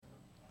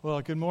Well,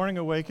 good morning,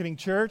 Awakening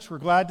Church. We're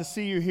glad to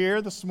see you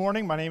here this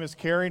morning. My name is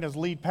Kerry, and as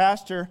lead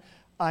pastor,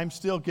 I'm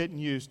still getting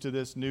used to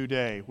this new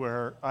day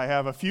where I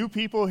have a few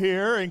people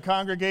here in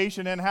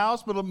congregation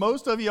in-house, but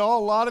most of you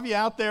all, a lot of you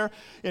out there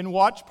in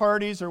watch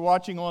parties or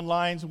watching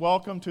online,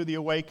 welcome to the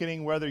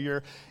Awakening, whether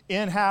you're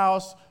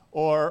in-house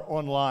or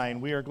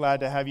online. We are glad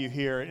to have you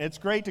here. And it's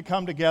great to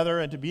come together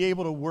and to be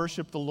able to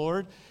worship the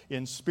Lord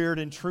in spirit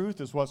and truth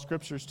is what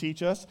scriptures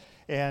teach us.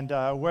 And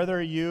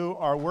whether you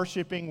are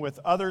worshiping with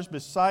others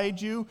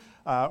beside you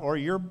or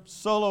you're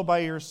solo by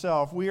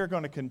yourself, we are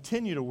going to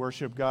continue to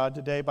worship God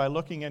today by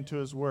looking into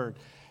His Word.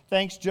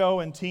 Thanks,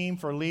 Joe and team,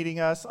 for leading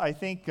us. I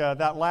think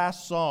that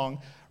last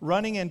song,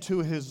 Running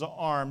into His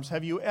Arms,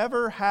 have you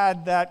ever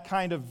had that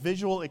kind of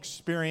visual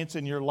experience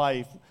in your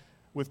life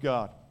with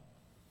God?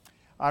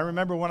 I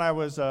remember when I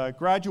was a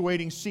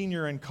graduating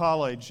senior in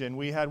college, and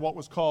we had what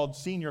was called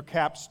senior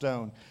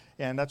capstone,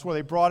 and that's where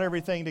they brought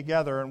everything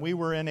together, and we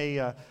were in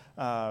a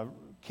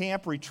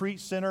camp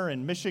retreat center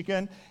in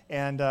Michigan,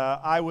 and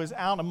I was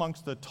out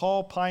amongst the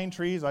tall pine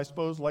trees, I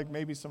suppose like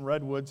maybe some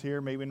redwoods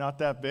here, maybe not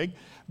that big,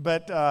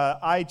 but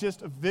I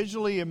just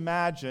visually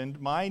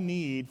imagined my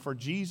need for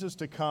Jesus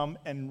to come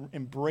and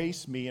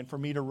embrace me and for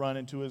me to run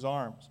into His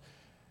arms.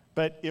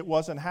 But it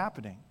wasn't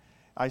happening.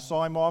 I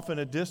saw Him off in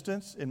a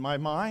distance in my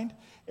mind,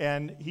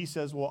 and He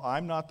says, well,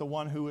 I'm not the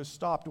one who has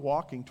stopped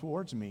walking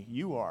towards me.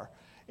 You are.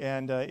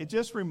 And it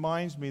just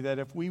reminds me that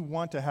if we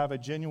want to have a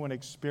genuine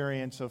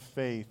experience of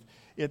faith,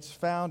 it's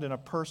found in a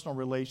personal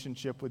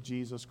relationship with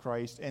Jesus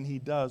Christ, and He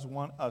does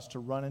want us to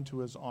run into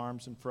His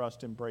arms and for us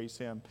to embrace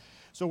Him.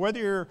 So whether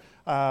you're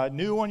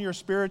new on your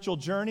spiritual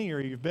journey or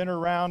you've been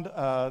around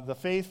the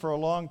faith for a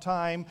long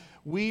time,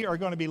 we are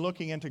going to be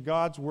looking into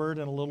God's Word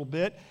in a little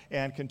bit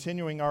and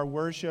continuing our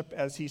worship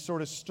as He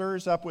sort of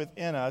stirs up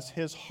within us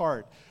His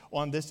heart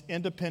on this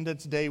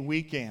Independence Day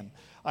weekend.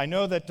 I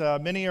know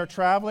that many are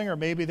traveling or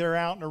maybe they're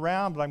out and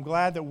around, but I'm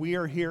glad that we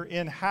are here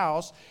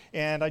in-house.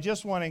 And I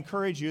just want to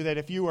encourage you that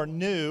if you are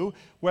new,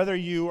 whether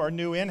you are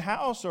new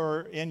in-house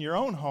or in your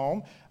own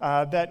home,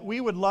 that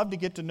we would love to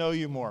get to know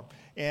you more.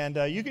 And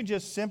you can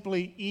just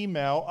simply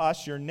email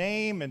us your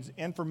name and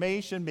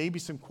information, maybe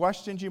some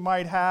questions you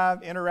might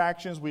have,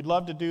 interactions. We'd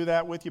love to do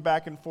that with you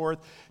back and forth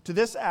to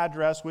this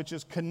address, which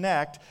is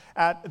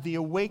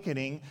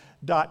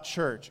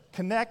connect@theawakening.church.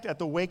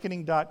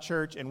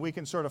 Connect@theawakening.church, and we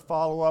can sort of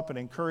follow up and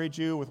encourage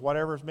you with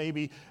whatever's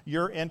maybe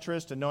your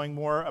interest in knowing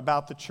more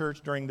about the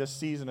church during this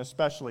season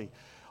especially.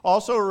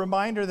 Also, a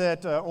reminder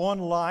that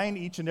online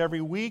each and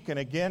every week, and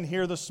again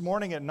here this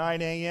morning at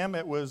 9 a.m.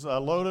 it was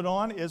loaded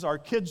on, is our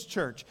kids'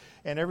 church.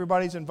 And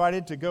everybody's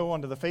invited to go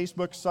onto the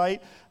Facebook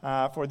site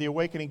for the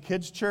Awakening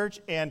Kids Church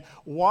and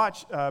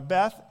watch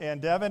Beth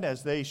and Devin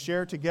as they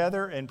share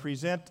together and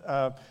present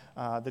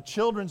the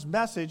children's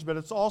message, but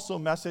it's also a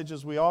message,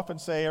 as we often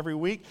say every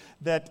week,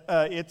 that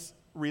it's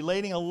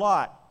relating a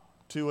lot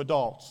to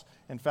adults.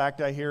 In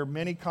fact, I hear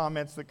many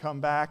comments that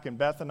come back, and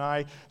Beth and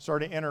I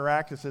sort of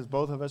interact. It says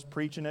both of us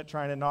preaching it,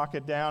 trying to knock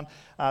it down.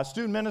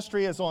 Student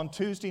ministry is on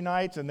Tuesday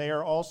nights, and they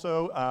are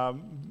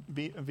also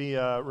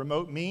via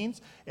remote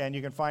means, and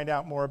you can find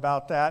out more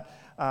about that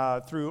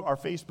through our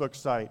Facebook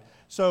site.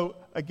 So,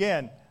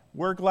 again,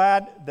 we're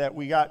glad that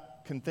we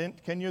got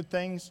continued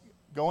things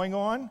going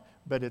on,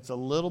 but it's a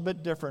little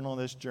bit different on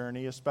this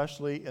journey,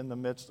 especially in the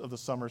midst of the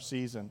summer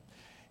season.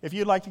 If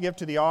you'd like to give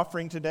to the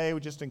offering today, we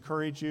just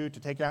encourage you to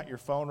take out your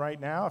phone right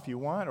now if you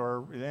want,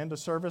 or end of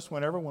service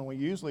when we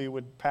usually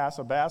would pass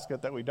a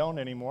basket that we don't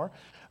anymore.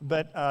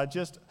 But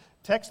just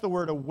text the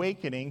word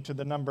awakening to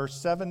the number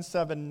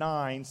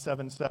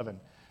 77977.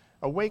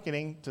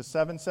 Awakening to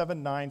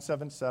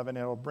 77977, and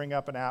it'll bring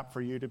up an app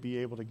for you to be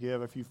able to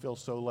give if you feel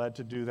so led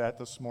to do that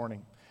this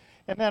morning.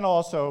 And then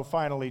also,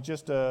 finally,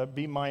 just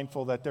be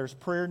mindful that there's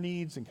prayer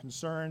needs and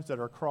concerns that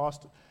are across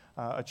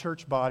a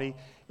church body.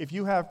 If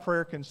you have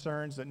prayer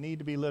concerns that need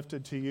to be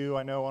lifted to you,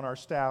 I know on our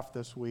staff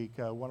this week,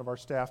 one of our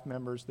staff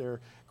members,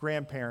 their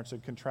grandparents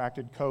had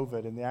contracted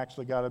COVID, and they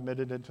actually got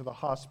admitted into the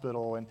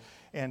hospital.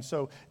 And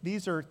so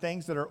these are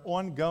things that are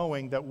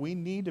ongoing that we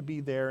need to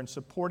be there and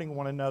supporting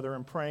one another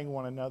and praying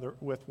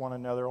with one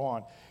another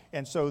on.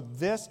 And so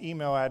this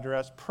email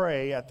address,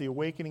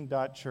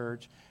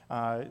 pray@theawakening.church,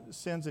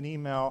 sends an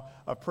email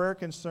of prayer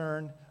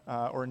concern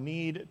or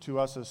need to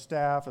us as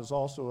staff, as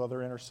also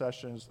other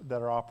intercessions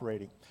that are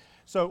operating.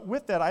 So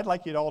with that, I'd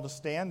like you all to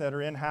stand that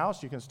are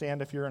in-house. You can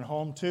stand if you're in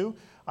home too.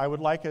 I would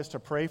like us to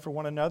pray for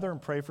one another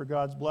and pray for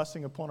God's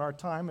blessing upon our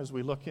time as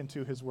we look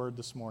into His Word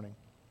this morning.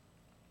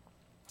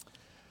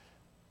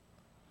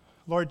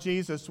 Lord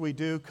Jesus, we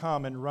do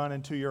come and run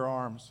into your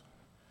arms.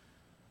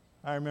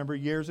 I remember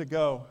years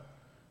ago,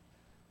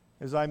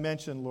 as I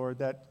mentioned, Lord,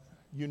 that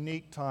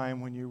unique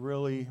time when you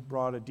really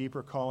brought a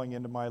deeper calling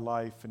into my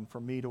life and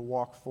for me to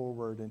walk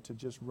forward and to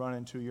just run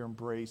into your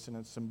embrace in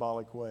a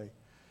symbolic way.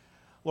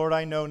 Lord,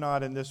 I know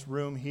not in this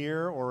room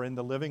here or in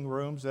the living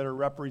rooms that are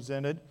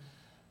represented,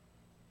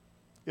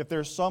 if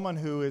there's someone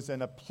who is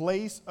in a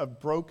place of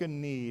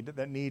broken need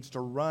that needs to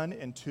run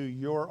into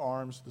your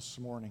arms this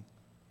morning.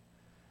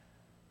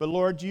 But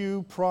Lord,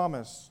 you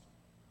promise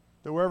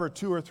that wherever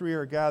 2 or 3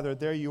 are gathered,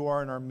 there you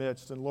are in our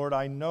midst. And Lord,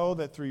 I know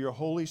that through your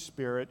Holy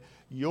Spirit,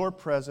 your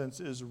presence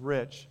is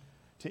rich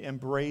to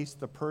embrace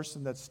the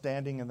person that's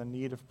standing in the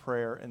need of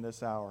prayer in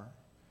this hour.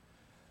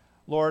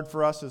 Lord,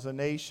 for us as a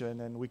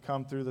nation, and we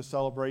come through the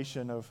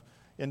celebration of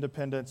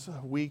Independence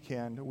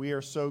Weekend, we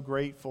are so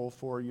grateful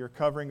for your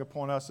covering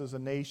upon us as a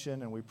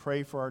nation, and we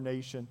pray for our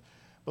nation.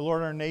 But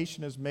Lord, our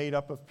nation is made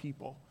up of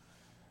people.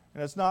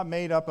 And it's not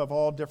made up of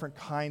all different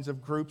kinds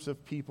of groups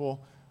of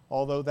people,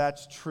 although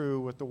that's true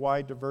with the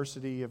wide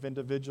diversity of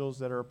individuals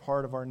that are a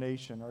part of our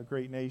nation, our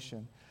great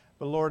nation.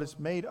 But Lord, it's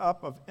made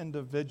up of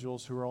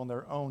individuals who are on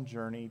their own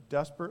journey,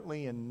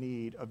 desperately in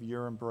need of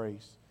your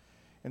embrace.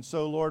 And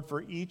so, Lord,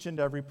 for each and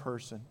every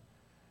person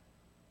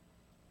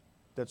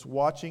that's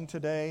watching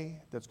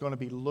today, that's going to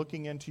be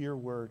looking into your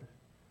word,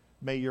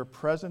 may your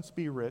presence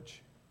be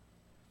rich,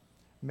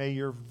 may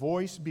your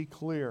voice be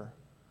clear,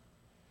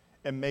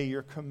 and may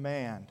your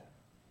command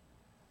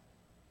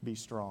be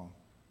strong.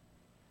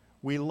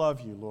 We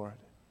love you, Lord.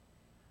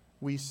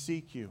 We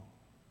seek you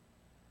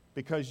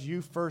because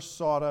you first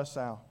sought us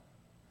out.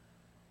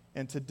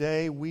 And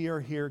today we are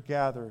here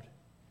gathered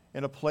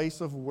in a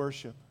place of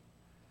worship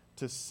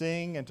to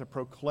sing and to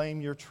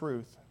proclaim your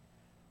truth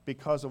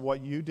because of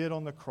what you did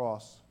on the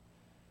cross,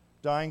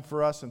 dying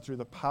for us and through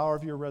the power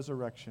of your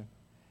resurrection.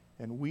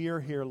 And we are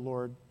here,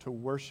 Lord, to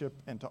worship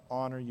and to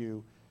honor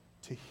you,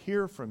 to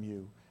hear from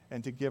you,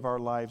 and to give our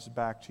lives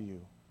back to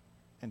you,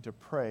 and to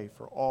pray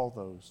for all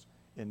those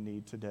in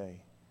need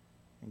today.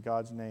 In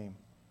God's name,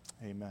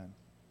 amen.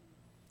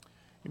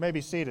 You may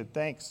be seated.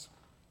 Thanks.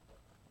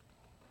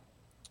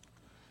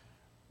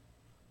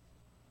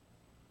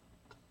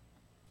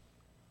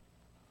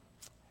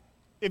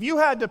 If you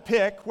had to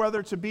pick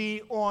whether to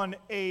be on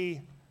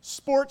a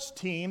sports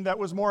team that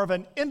was more of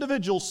an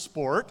individual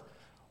sport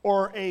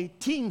or a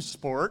team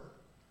sport,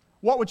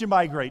 what would you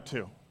migrate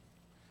to?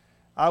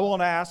 I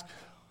won't ask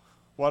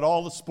what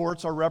all the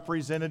sports are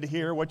represented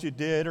here, what you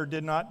did or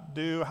did not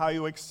do, how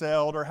you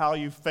excelled or how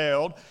you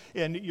failed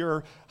in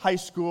your high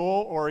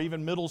school or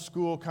even middle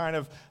school kind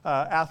of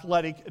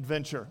athletic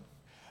adventure.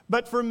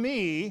 But for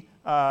me,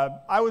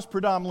 I was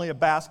predominantly a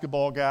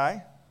basketball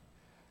guy.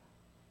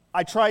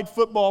 I tried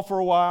football for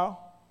a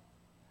while,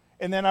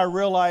 and then I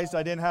realized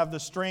I didn't have the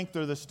strength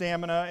or the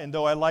stamina, and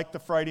though I liked the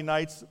Friday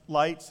nights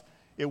lights,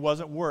 it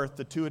wasn't worth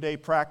the 2-a-day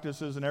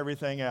practices and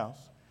everything else.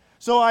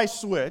 So I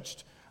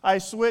switched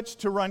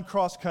to run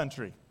cross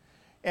country.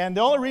 And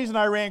the only reason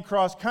I ran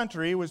cross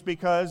country was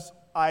because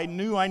I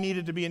knew I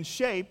needed to be in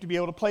shape to be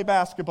able to play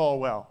basketball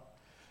well.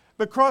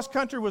 But cross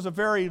country was a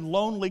very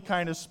lonely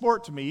kind of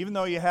sport to me, even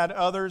though you had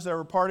others that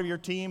were part of your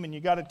team and you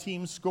got a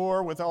team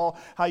score with all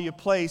how you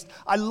placed.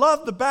 I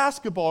loved the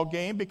basketball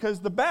game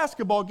because the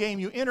basketball game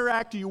you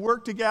interact, you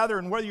work together,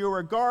 and whether you were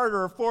a guard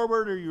or a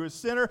forward or you were a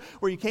center,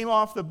 where you came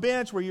off the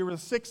bench, where you were a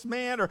sixth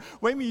man, or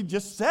maybe you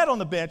just sat on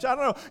the bench, I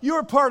don't know, you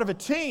were part of a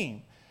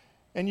team.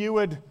 And you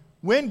would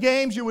win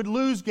games, you would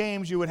lose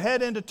games, you would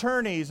head into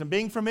tourneys. And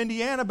being from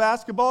Indiana,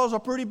 basketball is a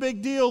pretty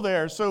big deal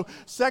there. So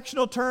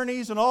sectional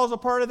tourneys and all is a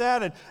part of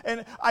that.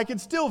 And I can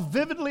still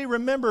vividly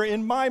remember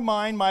in my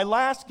mind my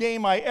last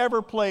game I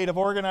ever played of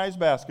organized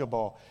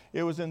basketball.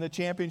 It was in the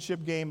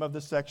championship game of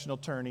the sectional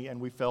tourney, and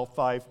we fell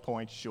 5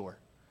 points short.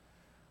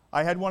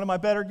 I had one of my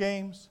better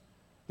games.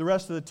 The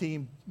rest of the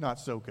team, not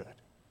so good.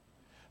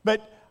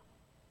 But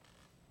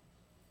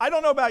I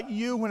don't know about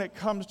you when it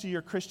comes to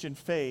your Christian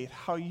faith,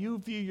 how you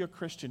view your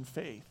Christian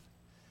faith.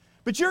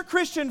 But your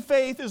Christian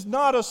faith is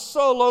not a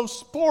solo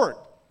sport.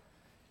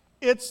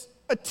 It's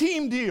a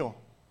team deal.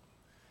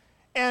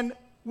 And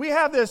we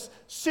have this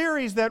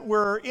series that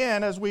we're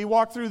in as we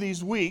walk through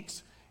these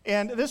weeks.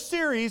 And this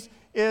series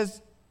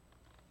is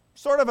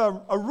sort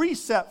of a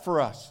reset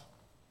for us.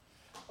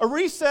 A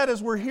reset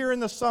as we're here in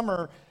the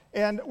summer,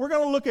 and we're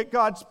going to look at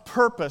God's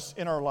purpose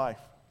in our life.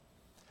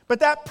 But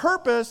that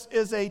purpose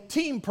is a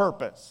team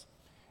purpose.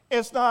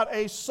 It's not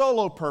a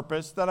solo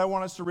purpose that I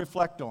want us to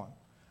reflect on.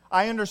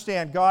 I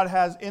understand God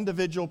has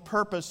individual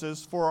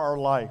purposes for our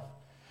life.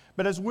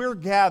 But as we're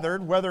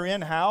gathered, whether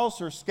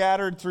in-house or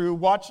scattered through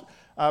watch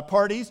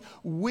parties,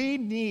 we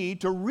need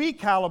to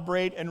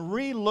recalibrate and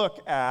re-look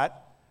at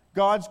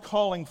God's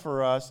calling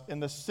for us in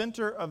the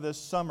center of this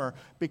summer.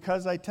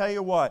 Because I tell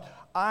you what,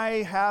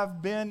 I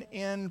have been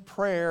in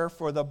prayer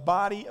for the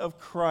body of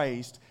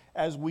Christ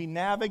as we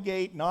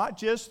navigate not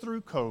just through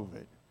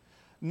COVID,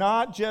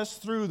 not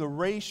just through the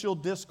racial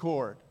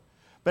discord,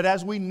 but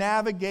as we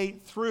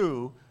navigate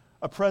through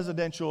a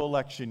presidential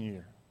election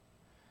year.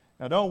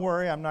 Now don't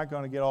worry, I'm not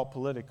going to get all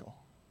political.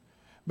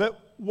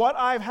 But what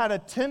I've had a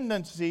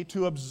tendency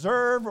to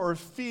observe or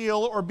feel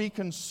or be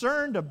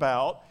concerned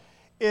about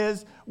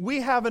is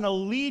we have an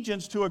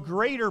allegiance to a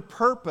greater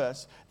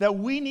purpose that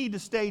we need to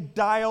stay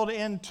dialed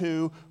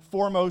into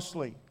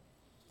foremostly.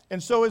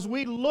 And so as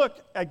we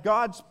look at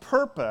God's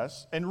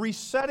purpose and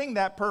resetting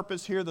that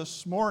purpose here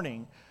this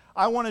morning,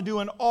 I want to do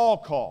an all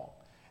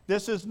call.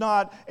 This is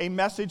not a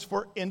message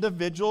for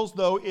individuals,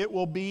 though it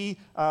will be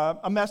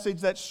a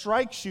message that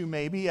strikes you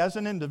maybe as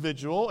an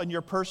individual in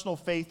your personal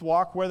faith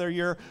walk, whether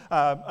you're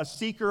a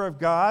seeker of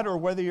God or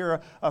whether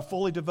you're a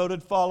fully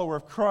devoted follower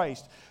of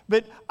Christ.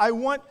 But I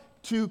want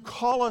to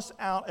call us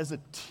out as a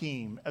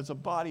team, as a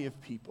body of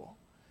people,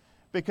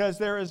 because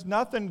there is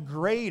nothing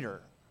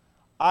greater,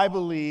 I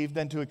believe,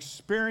 than to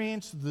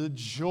experience the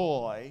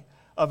joy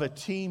of a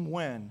team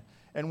win.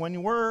 And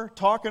when we're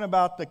talking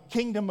about the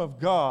kingdom of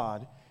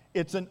God,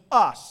 it's an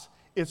us,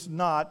 it's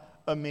not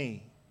a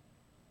me.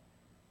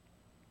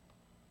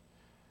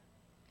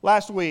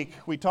 Last week,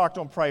 we talked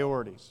on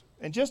priorities.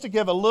 And just to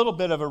give a little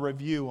bit of a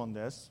review on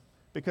this,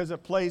 because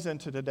it plays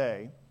into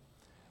today,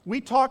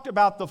 we talked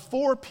about the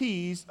 4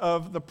 P's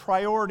of the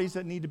priorities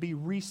that need to be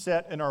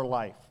reset in our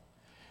life.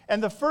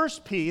 And the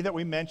first P that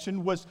we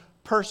mentioned was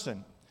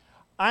person.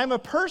 I'm a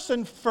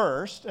person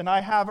first, and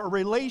I have a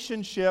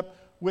relationship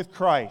with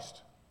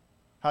Christ.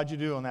 How'd you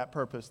do on that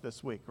purpose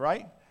this week,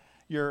 right?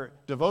 Your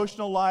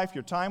devotional life,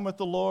 your time with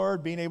the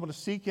Lord, being able to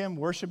seek Him,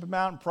 worship Him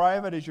out in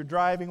private as you're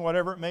driving,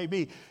 whatever it may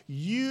be.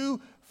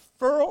 You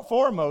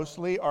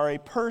foremostly are a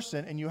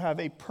person, and you have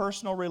a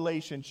personal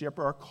relationship,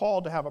 or are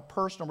called to have a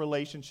personal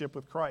relationship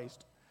with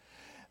Christ.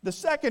 The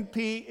second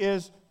P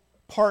is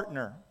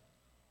partner.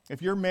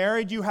 If you're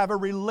married, you have a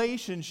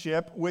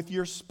relationship with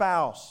your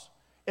spouse,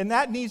 and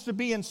that needs to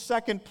be in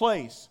second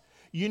place.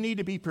 You need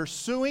to be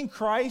pursuing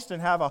Christ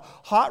and have a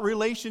hot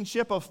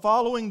relationship of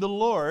following the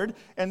Lord,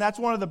 and that's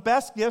one of the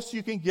best gifts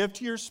you can give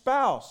to your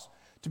spouse.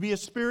 To be a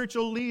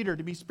spiritual leader,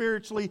 to be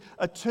spiritually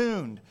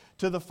attuned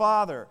to the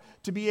Father,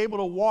 to be able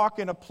to walk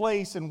in a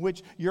place in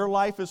which your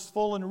life is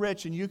full and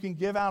rich, and you can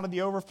give out of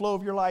the overflow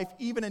of your life,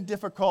 even in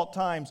difficult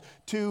times,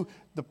 to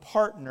the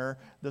partner,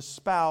 the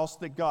spouse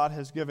that God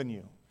has given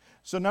you.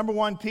 So number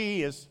 1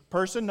 P is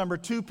person, number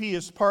 2 P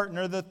is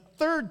partner, the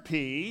third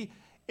P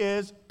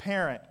is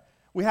parent.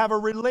 We have a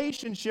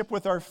relationship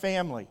with our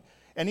family.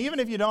 And even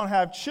if you don't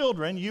have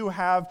children, you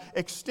have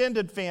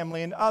extended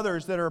family and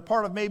others that are a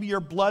part of maybe your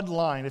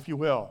bloodline, if you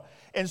will.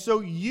 And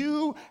so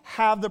you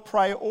have the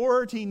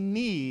priority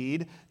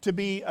need to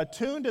be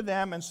attuned to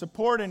them and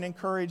support and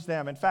encourage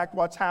them. In fact,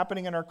 what's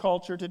happening in our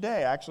culture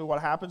today, actually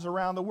what happens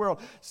around the world,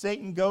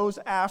 Satan goes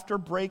after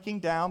breaking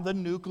down the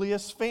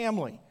nucleus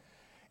family.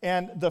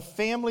 And the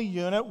family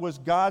unit was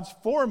God's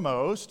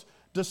foremost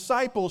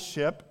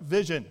discipleship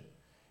vision.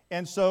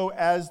 And so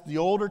as the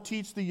older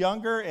teach the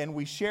younger, and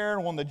we share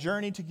on the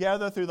journey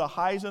together through the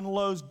highs and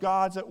lows,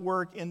 God's at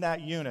work in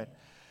that unit.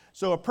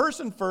 So a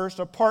person first,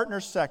 a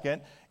partner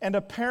second, and a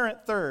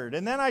parent third.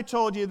 And then I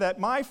told you that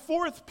my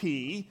 4th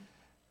P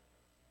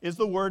is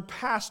the word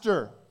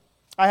pastor.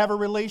 I have a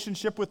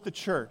relationship with the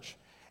church.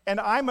 And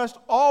I must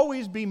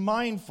always be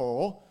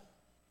mindful,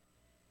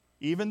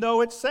 even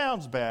though it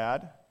sounds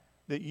bad,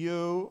 that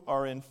you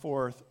are in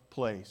 4th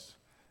place.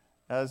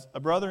 As a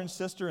brother and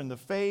sister in the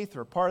faith,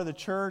 or part of the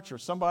church, or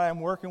somebody I'm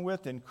working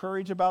with to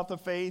encourage about the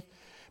faith.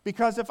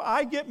 Because if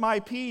I get my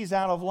P's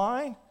out of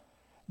line,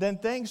 then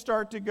things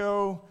start to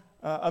go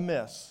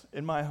amiss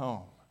in my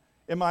home,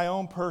 in my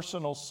own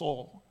personal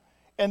soul.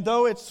 And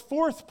though it's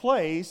 4th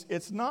place,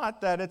 it's not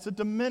that it's a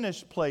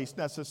diminished place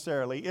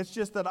necessarily. It's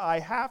just that I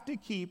have to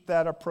keep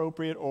that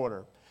appropriate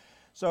order.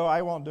 So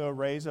I won't do a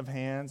raise of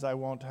hands. I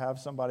won't have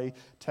somebody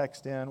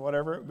text in,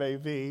 whatever it may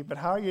be. But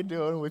how are you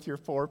doing with your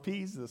 4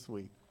 P's this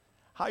week?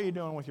 How are you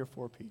doing with your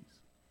 4 P's?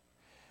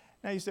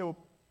 Now you say, well,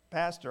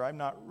 Pastor, I'm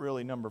not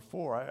really number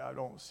 4. I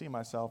don't see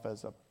myself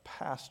as a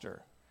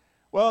pastor.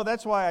 Well,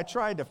 that's why I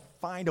tried to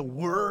find a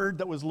word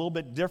that was a little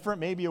bit different,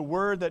 maybe a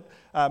word that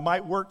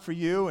might work for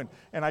you.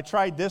 And I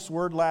tried this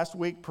word last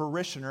week,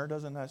 parishioner.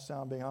 Doesn't that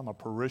sound big? I'm a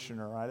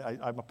parishioner.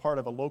 I'm a part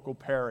of a local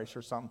parish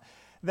or something.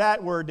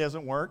 That word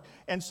doesn't work.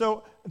 And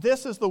so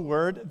this is the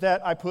word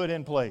that I put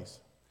in place.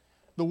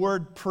 The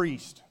word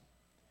priest.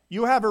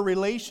 You have a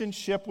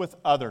relationship with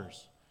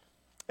others.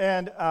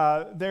 And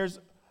there's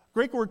a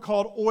Greek word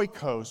called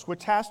oikos,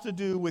 which has to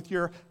do with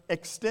your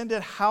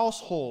extended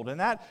household. And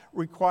that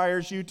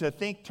requires you to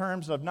think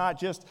terms of not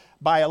just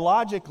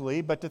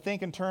biologically, but to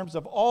think in terms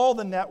of all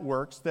the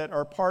networks that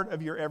are part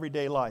of your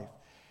everyday life.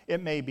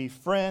 It may be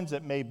friends,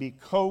 it may be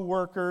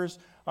co-workers,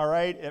 all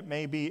right? It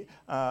may be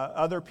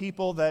other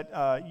people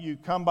that you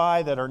come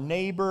by that are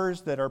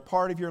neighbors, that are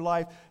part of your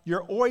life.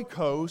 Your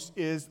oikos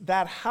is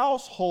that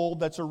household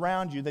that's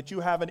around you that you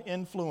have an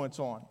influence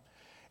on.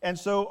 And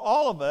so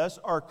all of us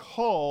are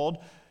called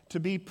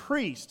to be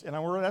priests. And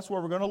that's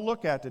what we're going to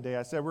look at today.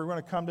 I said we're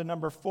going to come to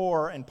number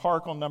 4 and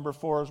park on number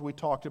 4 as we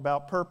talked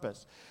about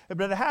purpose.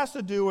 But it has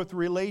to do with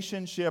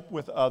relationship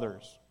with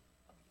others.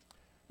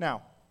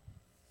 Now,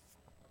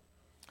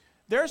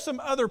 there are some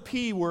other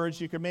P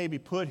words you could maybe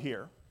put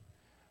here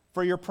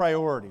for your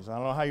priorities. I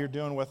don't know how you're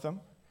doing with them.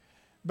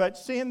 But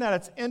seeing that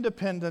it's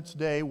Independence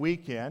Day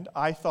weekend,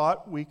 I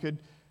thought we could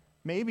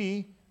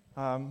maybe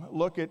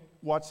look at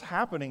what's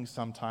happening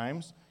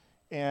sometimes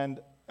and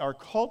our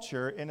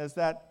culture, and is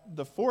that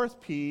the 4th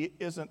P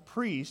isn't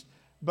priest,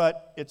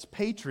 but it's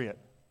patriot.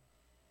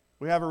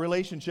 We have a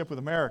relationship with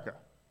America.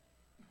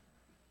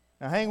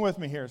 Now hang with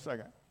me here a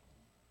second.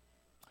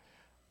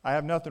 I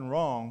have nothing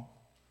wrong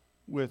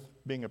with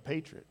being a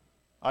patriot.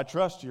 I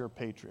trust you're a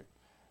patriot.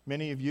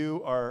 Many of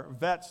you are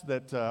vets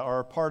that are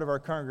a part of our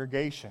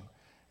congregation,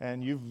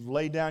 and you've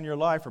laid down your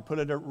life or put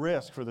it at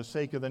risk for the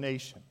sake of the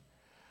nation.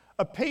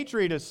 A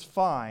patriot is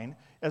fine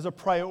as a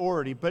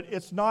priority, but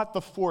it's not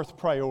the fourth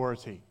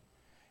priority.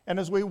 And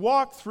as we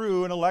walk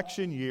through an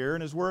election year,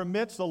 and as we're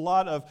amidst a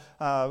lot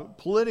of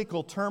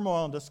political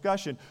turmoil and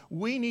discussion,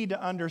 we need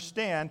to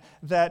understand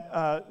that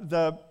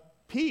the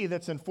P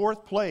that's in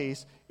fourth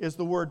place is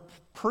the word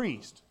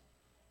priest.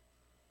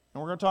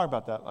 And we're going to talk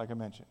about that, like I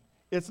mentioned.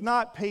 It's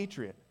not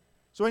patriot.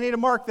 So we need to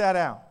mark that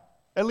out,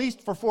 at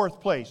least for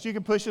fourth place. You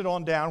can push it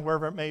on down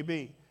wherever it may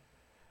be.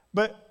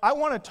 But I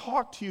want to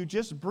talk to you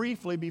just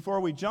briefly before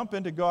we jump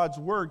into God's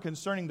Word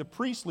concerning the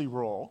priestly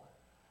role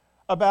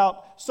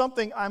about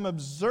something I'm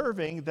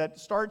observing that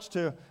starts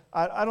to,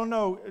 I don't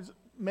know,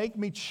 make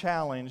me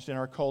challenged in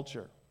our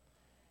culture.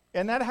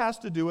 And that has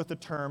to do with the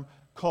term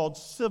called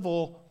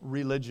civil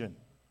religion.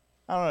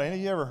 I don't know, any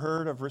of you ever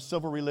heard of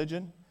civil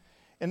religion?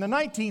 In the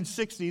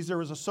 1960s, there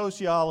was a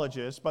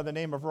sociologist by the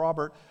name of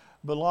Robert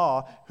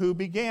Billah who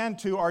began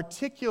to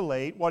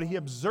articulate what he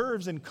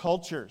observes in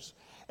cultures.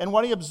 And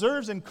what he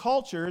observes in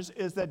cultures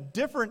is that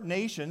different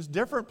nations,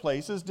 different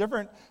places,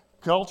 different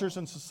cultures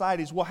and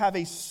societies will have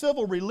a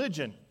civil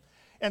religion.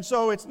 And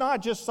so it's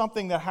not just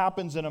something that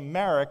happens in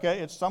America,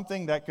 it's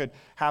something that could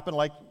happen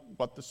like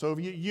what the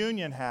Soviet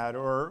Union had,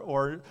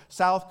 or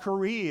South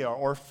Korea,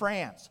 or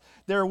France.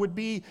 There would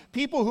be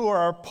people who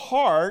are a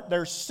part,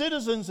 they're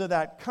citizens of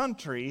that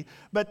country,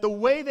 but the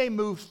way they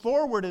move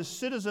forward as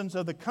citizens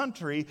of the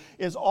country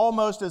is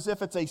almost as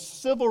if it's a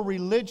civil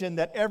religion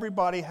that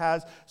everybody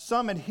has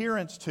some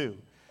adherence to.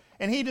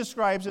 And he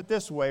describes it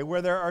this way,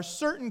 where there are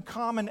certain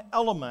common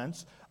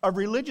elements of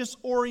religious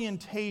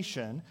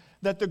orientation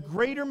that the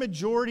greater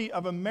majority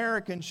of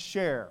Americans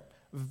share.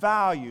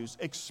 Values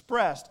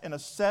expressed in a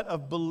set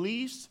of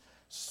beliefs,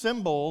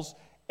 symbols,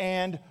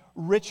 and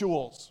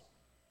rituals.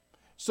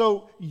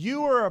 So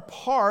you are a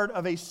part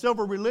of a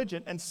civil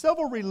religion, and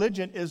civil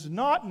religion is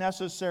not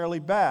necessarily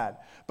bad.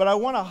 But I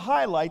want to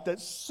highlight that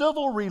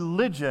civil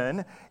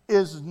religion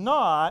is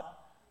not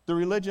the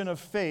religion of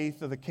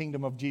faith of the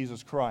kingdom of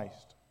Jesus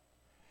Christ.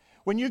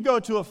 When you go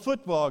to a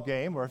football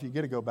game, or if you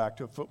get to go back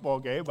to a football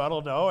game, I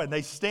don't know, and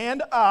they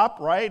stand up,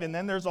 right? And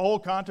then there's a whole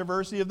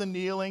controversy of the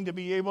kneeling to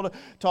be able to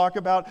talk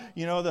about,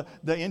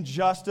 the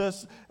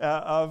injustice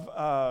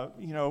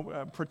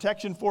of,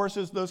 protection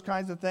forces, those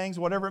kinds of things,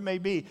 whatever it may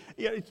be.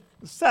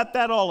 Set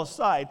that all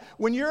aside.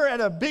 When you're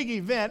at a big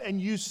event and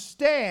you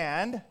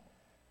stand,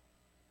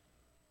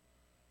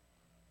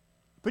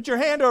 put your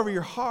hand over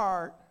your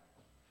heart,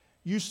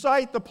 you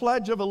cite the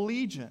Pledge of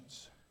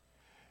Allegiance.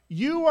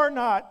 You are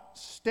not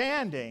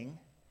standing,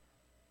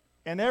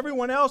 and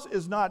everyone else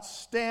is not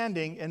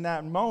standing in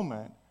that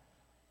moment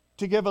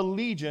to give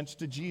allegiance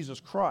to Jesus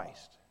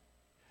Christ.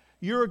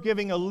 You're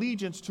giving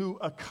allegiance to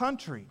a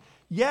country.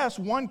 Yes,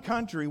 one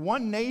country,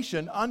 one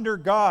nation under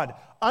God,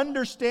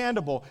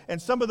 understandable,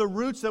 and some of the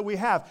roots that we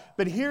have.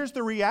 But here's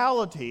the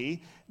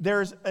reality.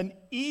 There's an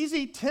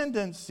easy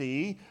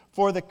tendency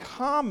for the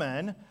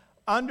common,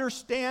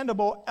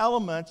 understandable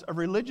elements of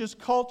religious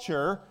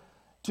culture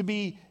to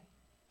be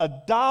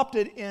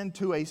adopted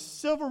into a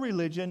civil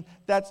religion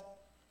that's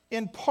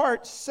in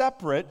part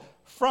separate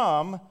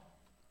from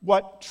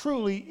what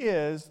truly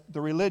is the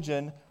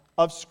religion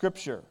of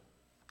Scripture.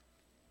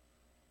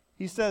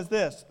 He says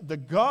this: the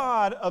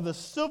God of the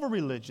civil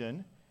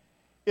religion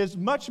is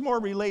much more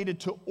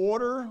related to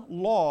order,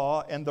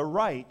 law, and the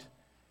right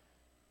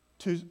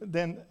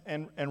than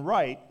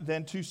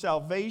to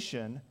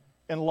salvation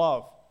and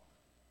love.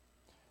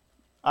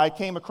 I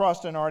came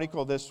across an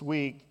article this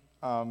week.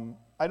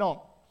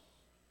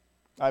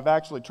 I've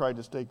actually tried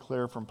to stay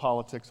clear from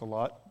politics a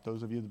lot.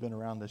 Those of you that have been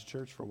around this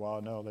church for a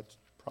while know that's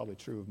probably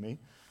true of me.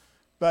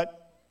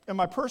 But in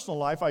my personal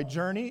life, I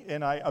journey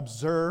and I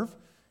observe,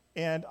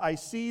 and I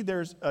see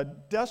there's a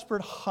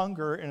desperate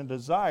hunger and a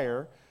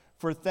desire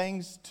for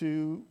things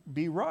to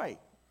be right,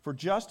 for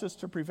justice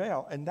to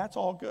prevail, and that's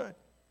all good.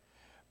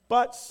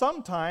 But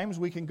sometimes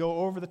we can go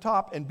over the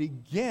top and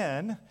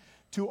begin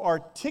to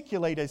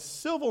articulate a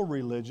civil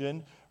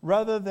religion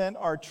rather than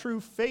our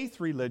true faith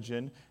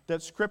religion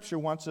that Scripture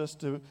wants us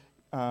to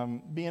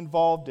be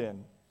involved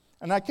in.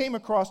 And I came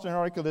across an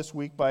article this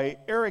week by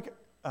Eric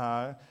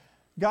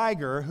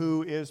Geiger,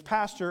 who is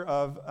pastor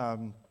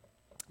of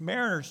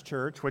Mariners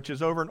Church, which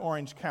is over in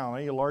Orange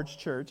County, a large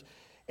church.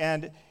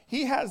 And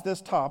he has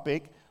this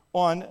topic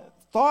on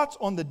thoughts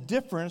on the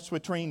difference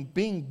between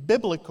being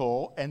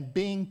biblical and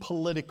being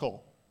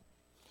political.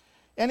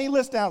 And he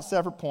lists out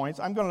several points.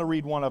 I'm going to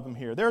read one of them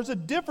here. There's a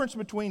difference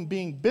between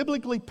being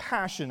biblically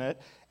passionate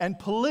and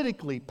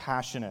politically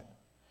passionate.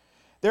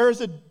 There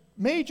is a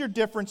major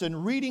difference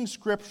in reading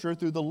Scripture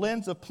through the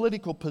lens of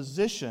political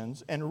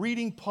positions and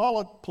reading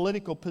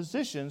political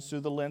positions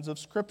through the lens of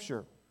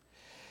Scripture.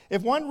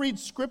 If one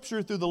reads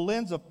Scripture through the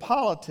lens of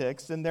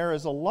politics, then there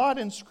is a lot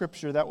in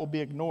Scripture that will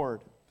be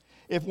ignored.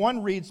 If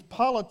one reads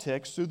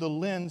politics through the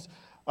lens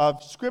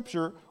of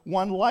Scripture,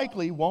 one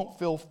likely won't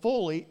feel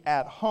fully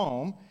at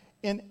home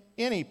in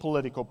any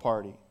political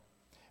party.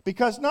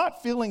 Because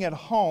not feeling at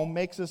home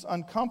makes us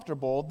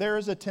uncomfortable, there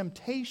is a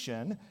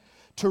temptation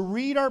to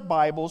read our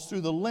Bibles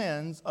through the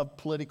lens of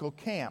political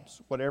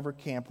camps, whatever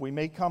camp we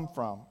may come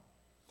from.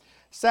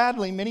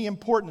 Sadly, many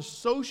important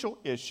social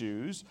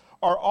issues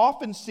are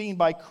often seen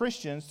by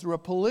Christians through a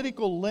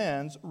political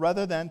lens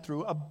rather than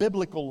through a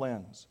biblical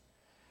lens.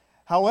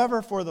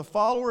 However, for the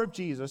follower of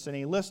Jesus, and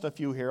he lists a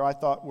few here, I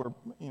thought were,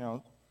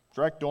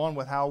 direct on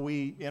with how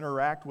we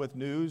interact with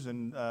news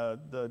and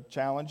the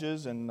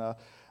challenges and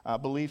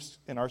beliefs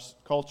in our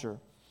culture.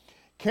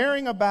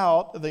 Caring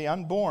about the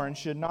unborn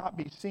should not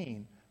be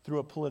seen through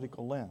a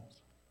political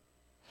lens.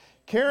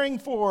 Caring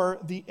for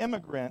the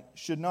immigrant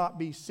should not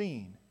be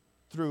seen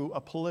through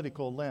a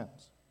political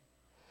lens.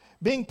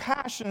 Being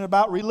passionate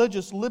about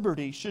religious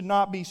liberty should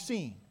not be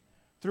seen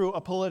through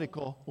a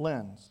political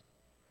lens.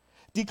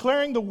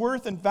 Declaring the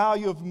worth and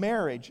value of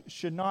marriage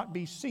should not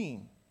be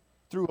seen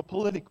through a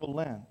political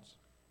lens.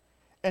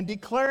 And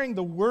declaring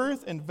the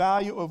worth and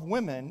value of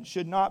women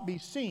should not be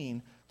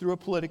seen through a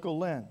political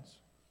lens.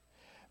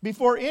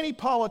 Before any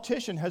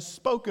politician has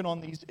spoken on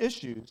these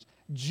issues,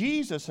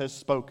 Jesus has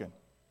spoken.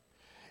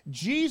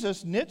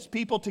 Jesus knits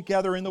people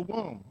together in the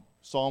womb,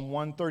 Psalm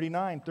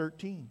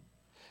 139:13.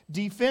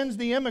 Defends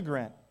the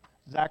immigrant,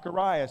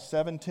 Zechariah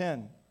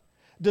 7:10.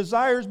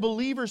 Desires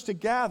believers to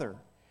gather,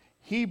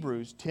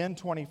 Hebrews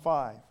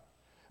 10:25.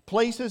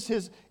 Places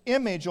his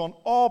image on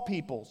all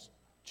peoples,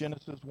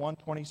 Genesis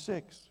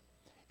 1:26.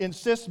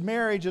 Insists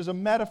marriage as a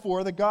metaphor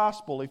of the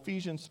gospel,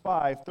 Ephesians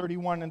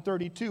 5:31 and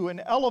 32,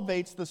 and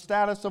elevates the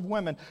status of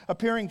women,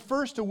 appearing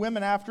first to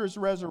women after his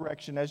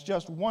resurrection, as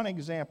just one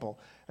example,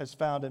 as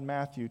found in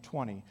Matthew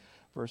 20,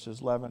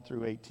 verses 11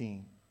 through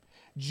 18.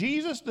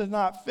 Jesus does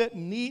not fit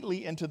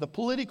neatly into the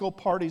political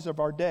parties of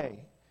our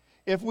day.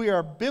 If we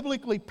are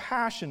biblically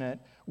passionate,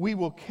 we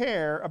will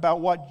care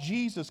about what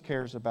Jesus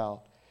cares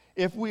about.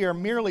 If we are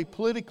merely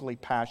politically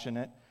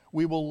passionate,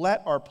 we will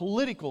let our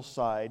political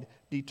side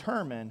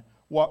determine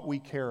what we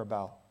care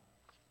about.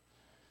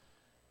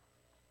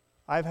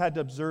 I've had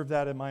to observe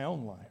that in my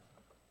own life,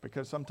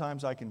 because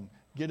sometimes I can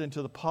get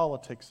into the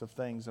politics of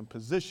things and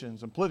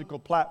positions and political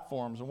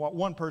platforms and what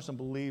one person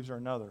believes or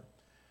another.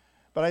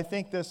 But I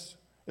think this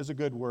is a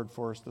good word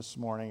for us this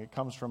morning. It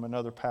comes from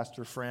another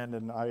pastor friend,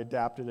 and I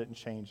adapted it and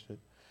changed it.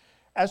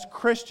 As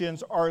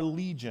Christians, our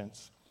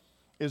allegiance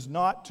is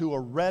not to a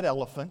red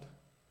elephant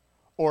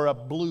or a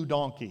blue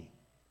donkey,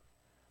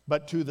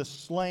 but to the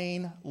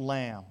slain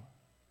lamb.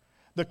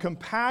 The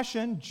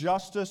compassion,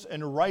 justice,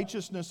 and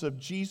righteousness of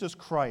Jesus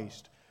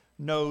Christ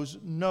knows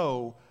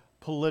no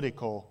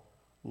political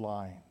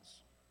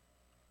lines.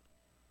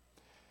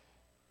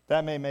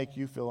 That may make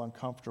you feel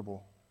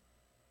uncomfortable.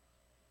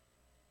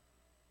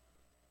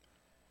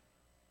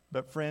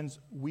 But friends,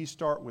 we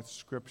start with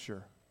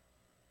Scripture,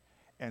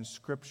 and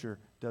Scripture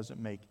doesn't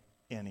make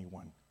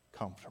anyone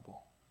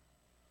comfortable.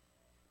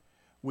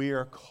 We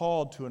are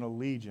called to an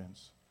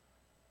allegiance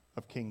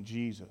of King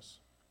Jesus.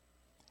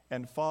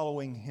 And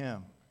following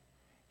him,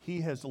 he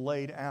has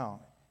laid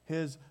out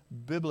his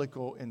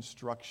biblical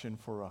instruction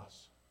for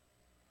us.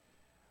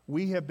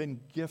 We have been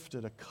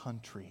gifted a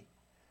country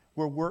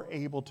where we're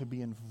able to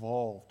be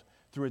involved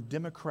through a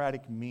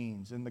democratic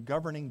means in the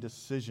governing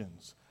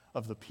decisions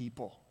of the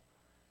people.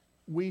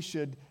 We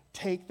should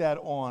take that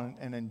on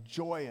and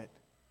enjoy it.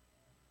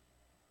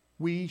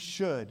 We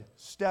should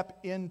step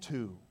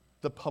into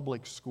the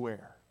public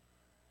square.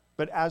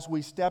 But as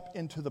we step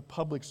into the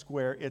public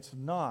square, it's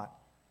not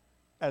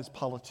as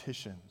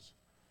politicians.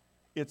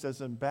 It's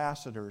as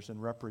ambassadors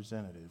and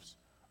representatives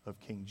of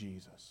King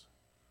Jesus.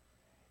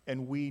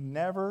 And we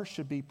never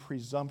should be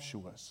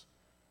presumptuous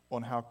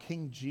on how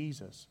King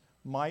Jesus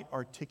might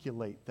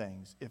articulate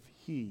things if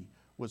he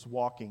was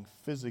walking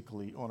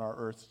physically on our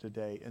earth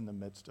today in the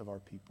midst of our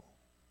people.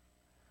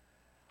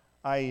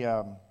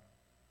 I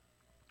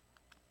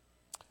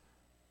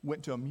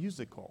went to a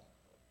musical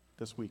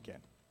this weekend.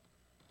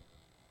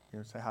 You're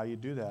going to say, how you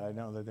do that? I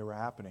know that they were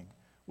happening.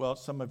 Well,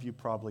 some of you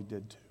probably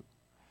did too.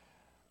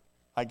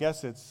 I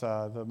guess it's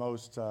the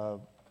most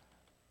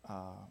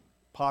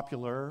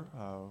popular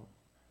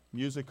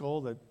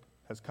musical that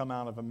has come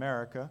out of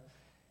America,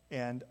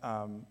 and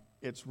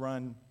it's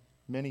run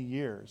many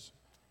years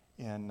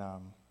in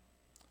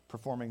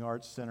performing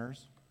arts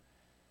centers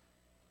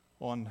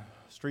on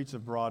streets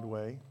of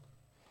Broadway,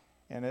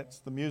 and it's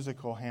the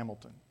musical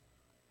Hamilton.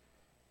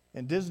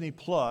 And Disney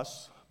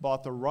Plus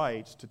bought the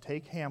rights to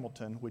take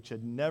Hamilton, which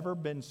had never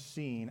been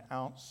seen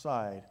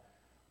outside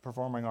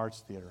Performing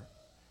Arts Theater,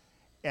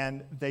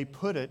 and they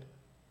put it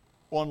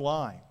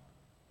online.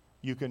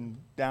 You can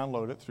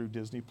download it through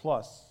Disney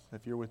Plus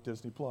if you're with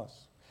Disney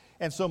Plus.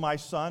 And so my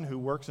son, who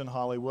works in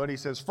Hollywood, he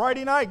says,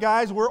 Friday night,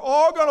 guys, we're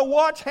all going to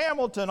watch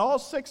Hamilton, all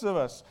 6 of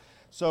us.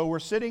 So we're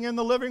sitting in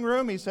the living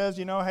room. He says,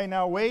 hey,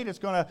 now wait, it's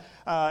going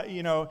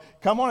to,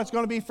 come on, it's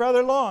going to be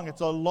further long.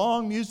 It's a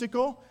long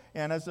musical.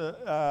 And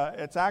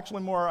it's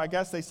actually more, I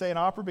guess they say, an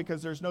opera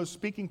because there's no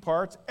speaking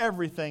parts.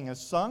 Everything is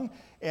sung,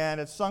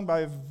 and it's sung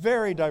by a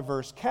very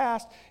diverse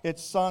cast.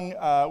 It's sung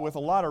with a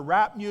lot of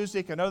rap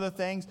music and other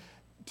things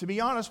to be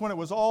honest, when it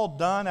was all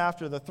done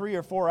after the 3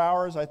 or 4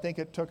 hours, I think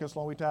it took us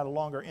long. We had a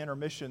longer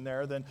intermission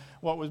there than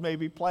what was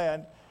maybe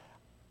planned.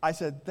 I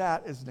said,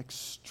 that is an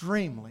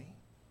extremely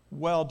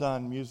well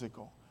done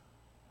musical.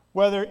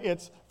 Whether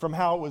it's from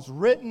how it was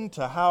written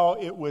to how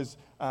it was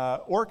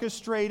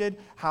orchestrated,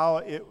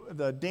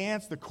 the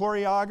dance, the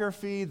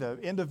choreography, the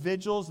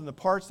individuals and the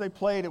parts they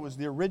played. It was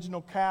the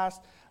original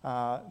cast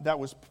that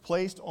was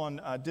placed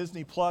on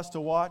Disney Plus to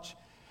watch.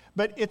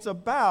 But it's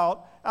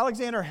about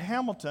Alexander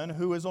Hamilton,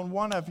 who is on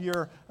one of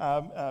your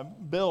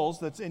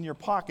bills that's in your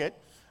pocket,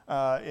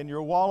 in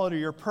your wallet or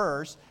your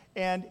purse.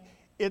 And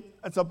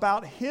it's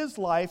about his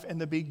life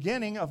and the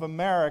beginning of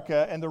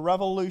America and the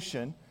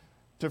Revolution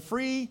to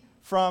free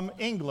from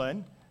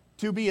England,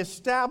 to be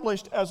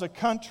established as a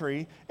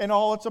country, and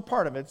all it's a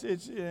part of it.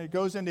 It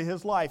goes into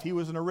his life. He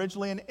was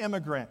originally an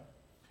immigrant.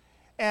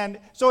 And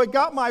so it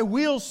got my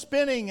wheels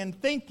spinning and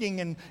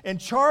thinking and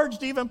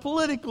charged even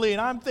politically.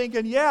 And I'm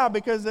thinking, yeah,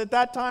 because at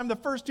that time the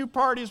first two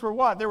parties were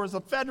what? There was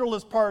the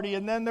Federalist Party,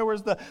 and then there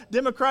was the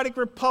Democratic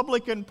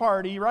Republican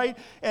Party, right?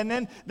 And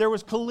then there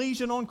was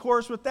collision on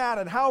course with that.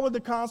 And how would the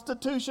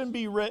Constitution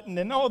be written?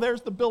 And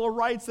there's the Bill of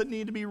Rights that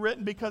need to be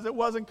written because it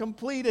wasn't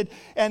completed.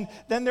 And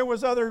then there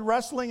was other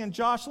wrestling and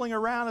jostling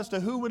around as to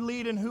who would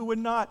lead and who would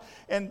not.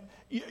 And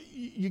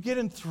you get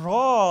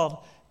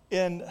enthralled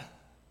in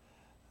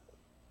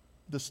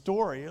the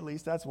story. At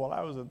least that's what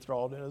I was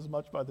enthralled in, as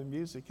much by the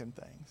music and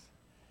things.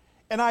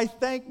 And I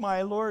thank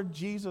my Lord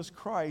Jesus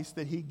Christ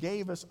that He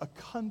gave us a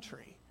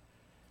country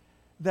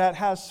that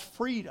has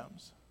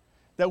freedoms,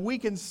 that we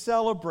can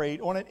celebrate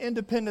on an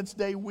Independence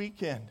Day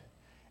weekend,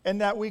 and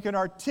that we can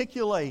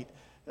articulate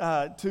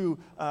to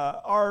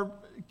our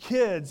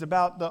kids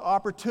about the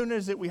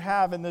opportunities that we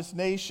have in this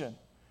nation.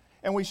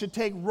 And we should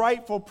take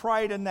rightful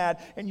pride in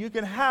that. And you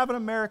can have an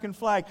American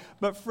flag,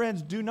 but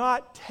friends, do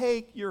not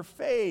take your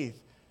faith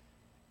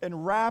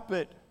and wrap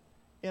it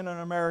in an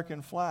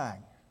American flag.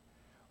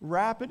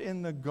 Wrap it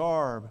in the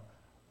garb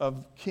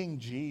of King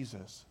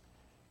Jesus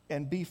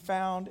and be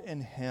found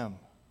in Him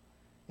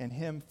and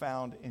Him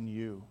found in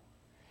you.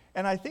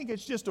 And I think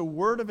it's just a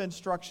word of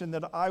instruction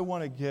that I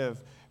want to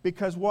give,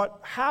 because what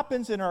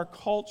happens in our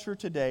culture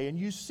today, and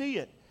you see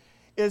it,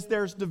 is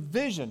there's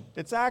division.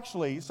 It's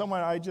actually,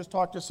 I just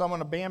talked to someone,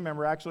 a band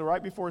member, actually,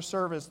 right before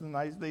service, and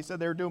they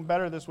said they were doing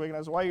better this week. And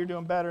I said, why are you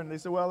doing better? And they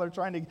said, well, they're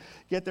trying to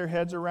get their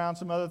heads around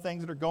some other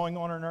things that are going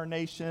on in our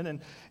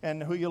nation,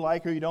 and who you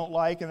like, who you don't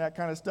like, and that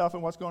kind of stuff,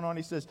 and what's going on.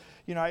 He says,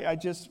 I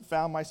just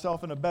found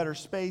myself in a better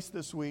space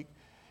this week.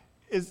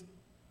 Is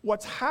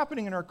what's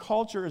happening in our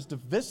culture is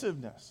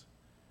divisiveness.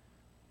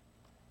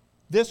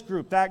 This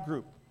group, that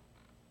group.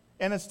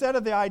 And instead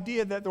of the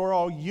idea that we're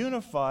all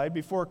unified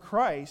before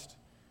Christ,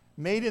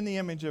 made in the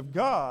image of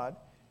God,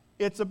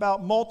 it's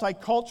about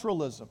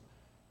multiculturalism.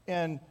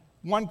 And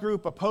one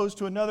group opposed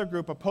to another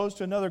group,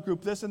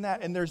 this and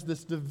that. And there's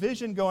this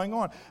division going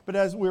on. But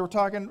as we were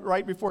talking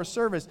right before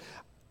service,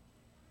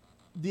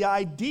 the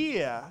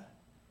idea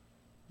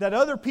that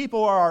other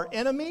people are our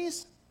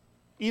enemies,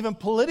 even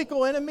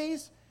political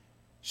enemies,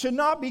 should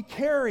not be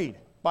carried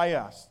by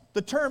us.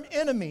 The term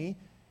enemy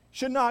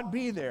should not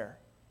be there.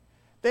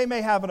 They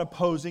may have an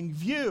opposing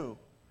view.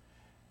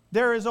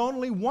 There is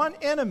only one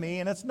enemy,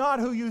 and it's not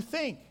who you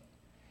think.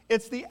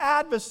 It's the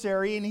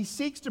adversary, and he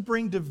seeks to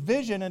bring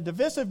division and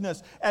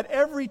divisiveness at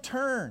every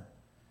turn.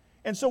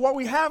 And so what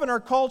we have in our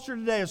culture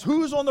today is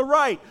who's on the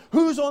right,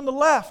 who's on the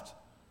left.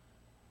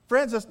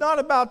 Friends, it's not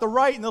about the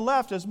right and the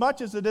left as much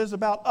as it is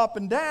about up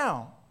and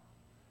down.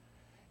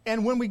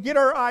 And when we get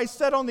our eyes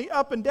set on the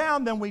up and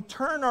down, then we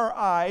turn our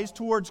eyes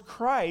towards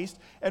Christ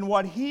and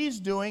what He's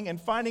doing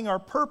and finding our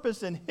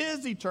purpose in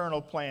His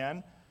eternal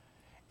plan.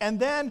 And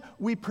then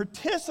we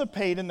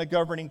participate in the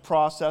governing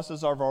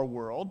processes of our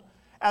world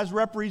as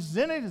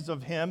representatives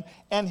of Him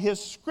and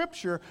His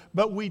Scripture,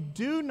 but we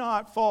do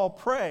not fall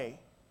prey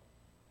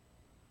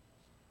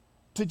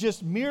to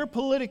just mere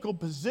political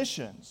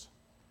positions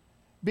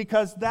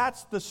because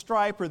that's the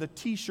stripe or the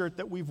T-shirt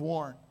that we've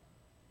worn.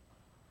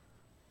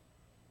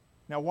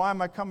 Now, why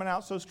am I coming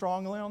out so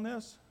strongly on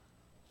this?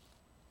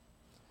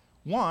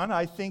 One,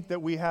 I think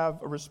that we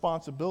have a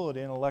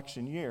responsibility in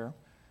election year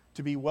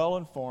to be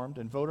well-informed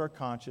and vote our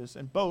conscience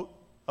and vote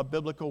a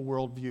biblical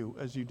worldview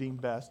as you deem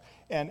best.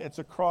 And it's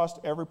across,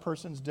 every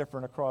person's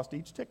different across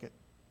each ticket.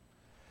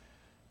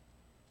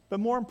 But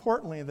more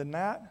importantly than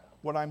that,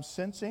 what I'm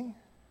sensing,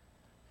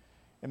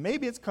 and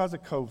maybe it's because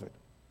of COVID.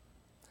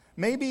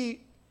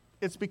 Maybe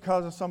it's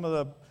because of some of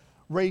the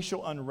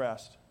racial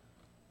unrest.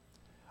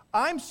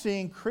 I'm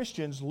seeing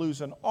Christians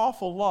lose an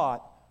awful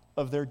lot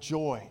of their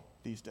joy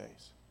these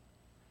days.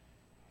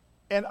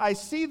 And I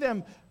see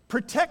them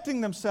protecting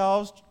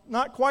themselves,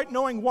 not quite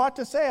knowing what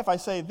to say. If I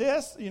say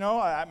this,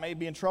 I may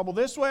be in trouble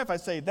this way. If I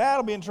say that,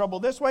 I'll be in trouble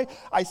this way.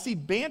 I see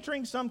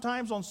bantering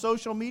sometimes on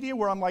social media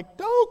where I'm like,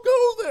 don't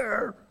go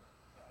there.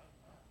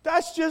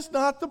 That's just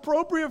not the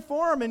appropriate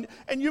forum.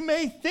 And you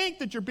may think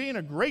that you're being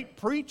a great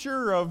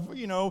preacher of,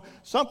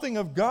 something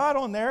of God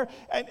on there.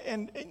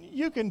 And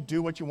you can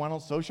do what you want on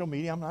social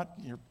media. I'm not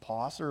your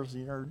boss or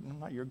I'm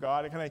not your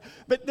God.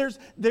 But there's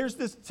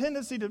this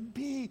tendency to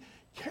be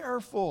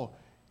careful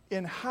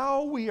in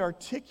how we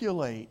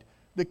articulate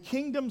the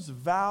kingdom's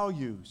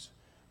values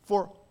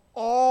for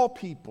all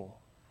people,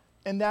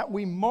 and that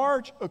we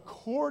march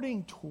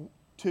according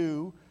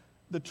to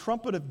the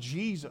trumpet of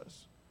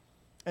Jesus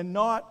and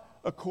not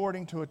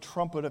according to a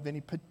trumpet of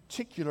any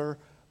particular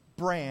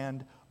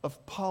brand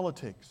of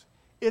politics.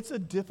 It's a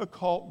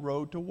difficult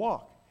road to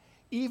walk.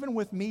 Even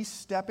with me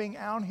stepping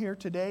out here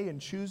today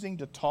and choosing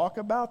to talk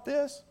about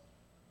this,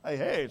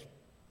 hey, it's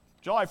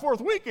July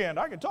 4th weekend,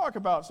 I can talk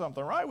about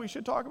something, right? We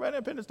should talk about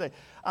Independence Day.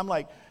 I'm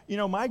like,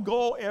 my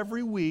goal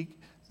every week,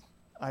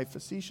 I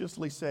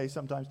facetiously say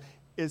sometimes,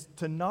 is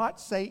to not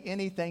say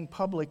anything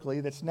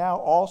publicly that's now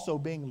also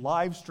being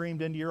live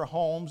streamed into your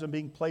homes and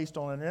being placed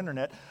on an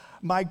internet.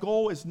 My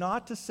goal is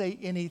not to say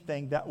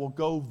anything that will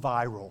go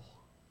viral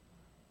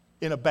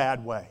in a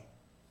bad way.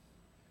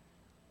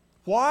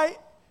 Why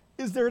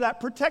is there that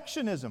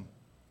protectionism?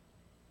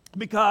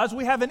 Because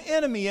we have an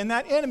enemy, and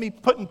that enemy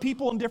putting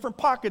people in different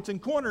pockets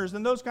and corners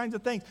and those kinds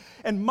of things.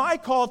 And my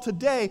call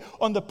today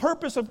on the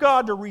purpose of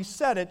God to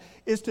reset it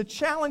is to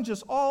challenge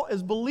us all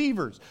as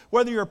believers.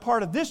 Whether you're a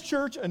part of this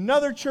church,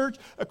 another church,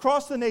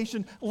 across the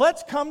nation,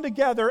 let's come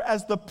together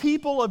as the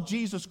people of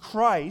Jesus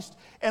Christ,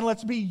 and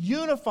let's be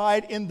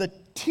unified in the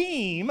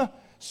team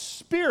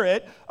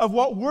spirit of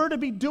what we're to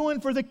be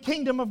doing for the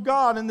kingdom of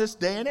God in this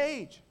day and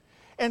age.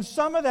 And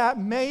some of that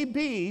may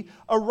be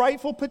a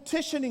rightful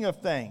petitioning of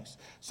things.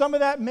 Some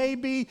of that may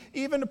be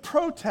even a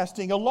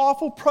protesting, a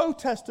lawful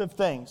protest of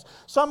things.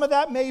 Some of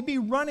that may be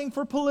running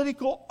for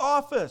political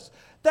office.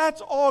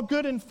 That's all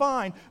good and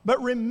fine.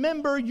 But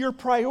remember your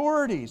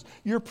priorities.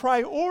 Your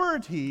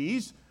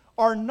priorities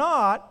are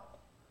not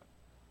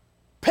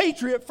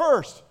patriot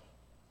first.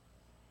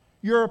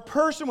 You're a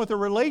person with a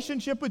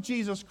relationship with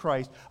Jesus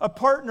Christ, a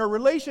partner, a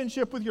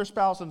relationship with your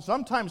spouse, and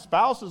sometimes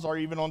spouses are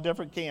even on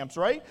different camps,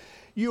 right?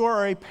 You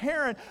are a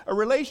parent, a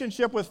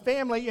relationship with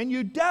family, and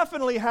you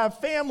definitely have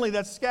family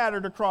that's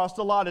scattered across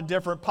a lot of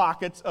different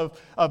pockets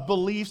of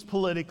beliefs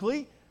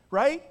politically,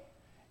 right?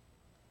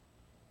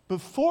 But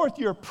fourth,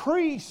 you're a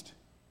priest.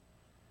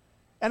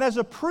 And as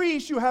a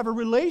priest, you have a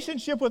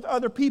relationship with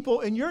other people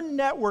in your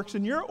networks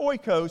and your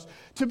oikos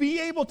to be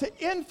able to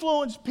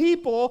influence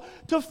people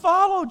to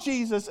follow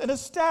Jesus and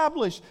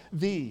establish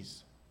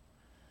these.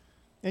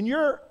 And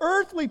your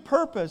earthly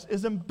purpose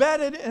is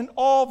embedded in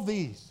all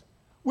these,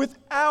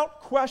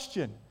 without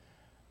question.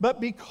 But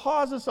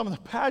because of some of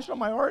the passion on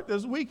my heart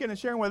this weekend and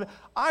sharing with it,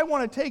 I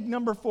want to take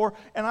number 4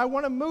 and I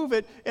want to move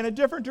it in a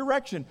different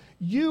direction.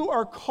 You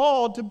are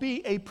called to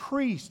be a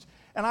priest.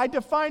 And I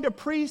defined a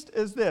priest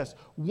as this: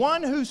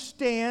 one who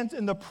stands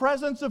in the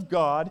presence of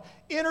God,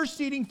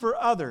 interceding for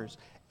others,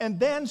 and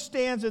then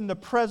stands in the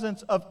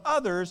presence of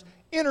others,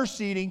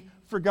 interceding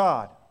for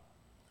God.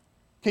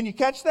 Can you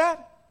catch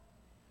that?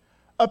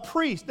 A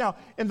priest. Now,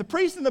 in the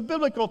priests in the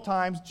biblical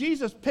times,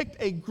 Jesus picked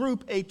a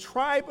group, a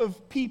tribe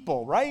of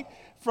people, right?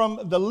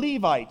 From the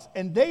Levites,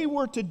 and they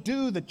were to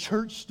do the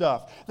church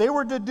stuff. They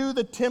were to do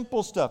the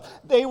temple stuff.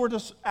 They were to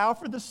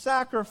offer the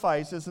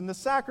sacrifices, and the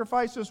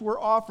sacrifices were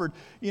offered.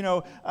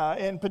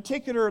 In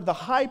particular, the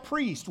high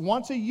priest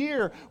once a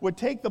year would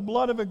take the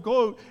blood of a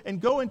goat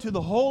and go into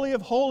the Holy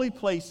of Holy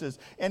Places,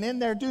 and in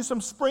there do some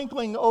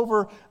sprinkling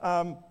over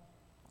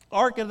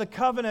Ark of the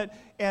Covenant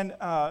and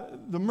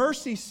the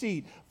mercy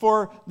seat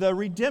for the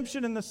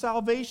redemption and the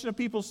salvation of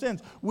people's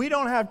sins. We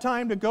don't have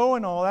time to go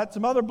in all that.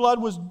 Some other blood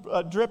was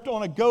dripped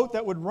on a goat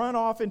that would run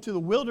off into the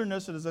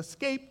wilderness as a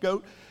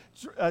scapegoat,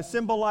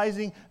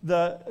 symbolizing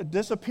the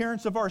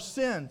disappearance of our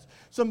sins.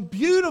 Some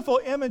beautiful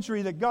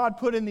imagery that God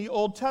put in the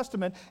Old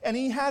Testament, and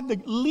he had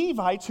the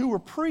Levites who were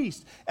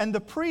priests, and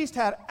the priest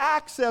had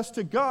access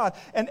to God,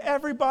 and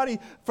everybody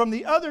from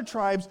the other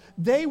tribes,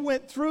 they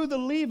went through the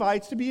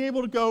Levites to be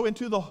able to go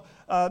into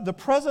the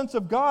presence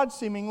of God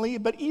seemingly,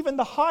 but even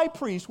the high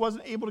priest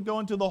wasn't able to go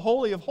into the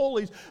Holy of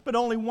Holies, but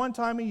only one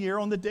time a year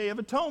on the Day of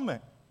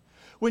Atonement.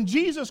 When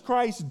Jesus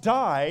Christ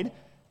died,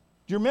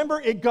 do you remember?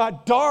 It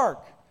got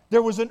dark.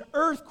 There was an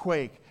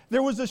earthquake.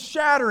 There was a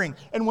shattering.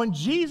 And when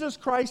Jesus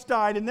Christ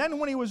died, and then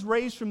when he was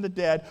raised from the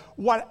dead,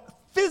 what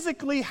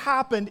physically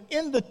happened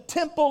in the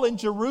temple in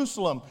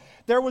Jerusalem,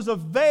 there was a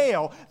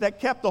veil that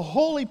kept the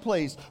holy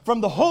place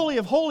from the Holy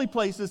of Holy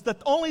Places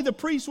that only the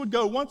priest would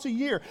go once a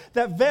year.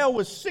 That veil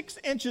was 6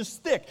 inches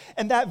thick,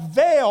 and that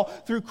veil,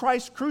 through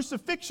Christ's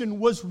crucifixion,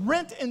 was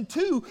rent in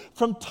two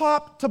from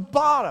top to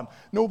bottom.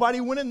 Nobody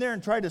went in there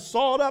and tried to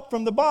saw it up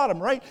from the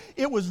bottom, right?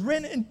 It was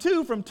rent in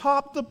two from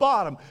top to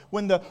bottom.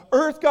 When the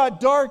earth got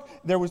dark,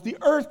 there was the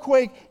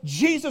earthquake.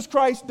 Jesus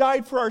Christ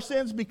died for our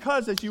sins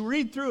because, as you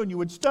read through and you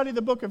would study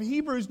the book of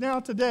Hebrews now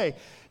today,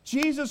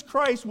 Jesus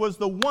Christ was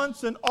the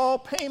once and all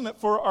payment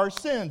for our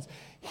sins.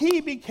 He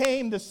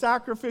became the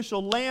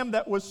sacrificial lamb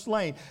that was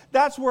slain.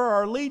 That's where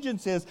our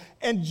allegiance is.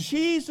 And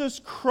Jesus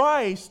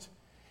Christ,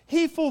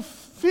 He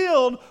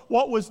fulfilled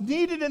what was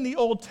needed in the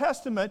Old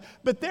Testament,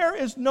 but there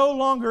is no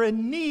longer a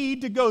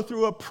need to go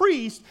through a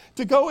priest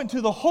to go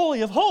into the Holy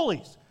of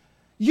Holies.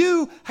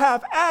 You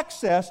have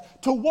access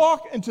to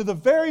walk into the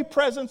very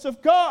presence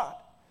of God.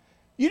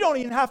 You don't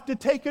even have to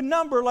take a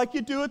number like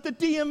you do at the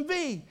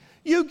DMV.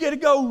 You get to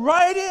go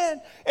right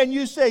in and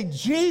you say,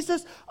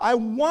 Jesus, I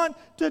want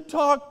to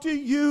talk to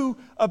you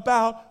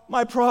about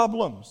my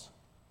problems.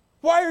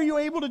 Why are you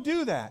able to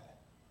do that?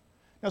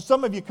 Now,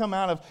 some of you come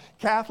out of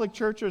Catholic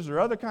churches or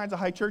other kinds of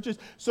high churches,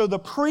 so the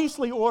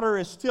priestly order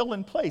is still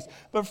in place.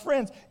 But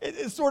friends,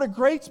 it sort of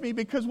grates me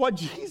because what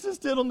Jesus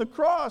did on the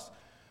cross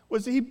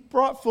was he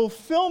brought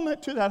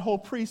fulfillment to that whole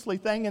priestly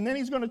thing, and then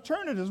he's going to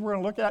turn it as we're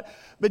going to look at.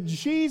 But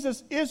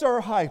Jesus is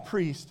our high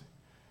priest.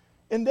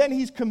 And then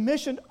he's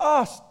commissioned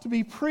us to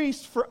be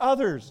priests for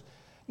others,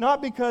 not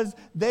because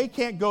they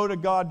can't go to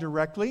God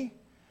directly,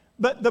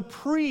 but the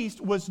priest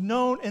was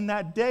known in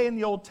that day in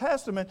the Old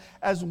Testament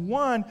as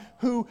one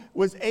who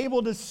was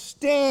able to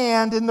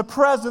stand in the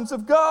presence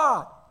of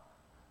God.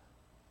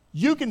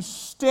 You can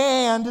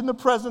stand in the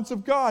presence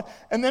of God.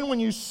 And then when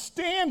you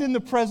stand in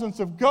the presence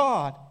of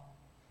God,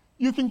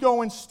 you can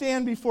go and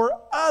stand before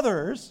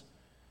others,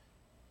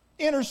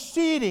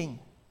 interceding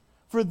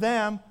for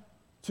them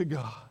to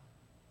God.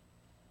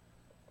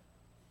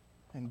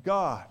 And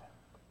God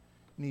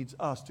needs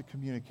us to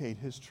communicate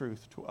His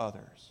truth to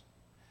others.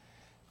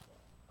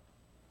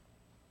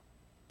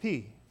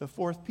 P, the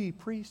fourth P,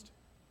 priest.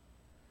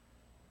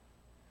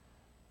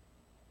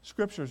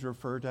 Scripture is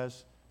referred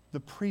as the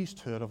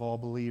priesthood of all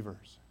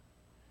believers.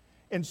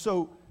 And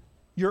so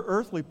your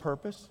earthly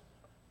purpose,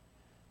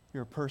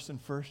 you're a person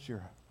first, you're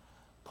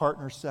a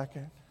partner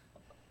second,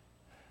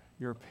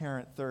 you're a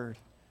parent third,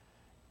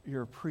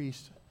 you're a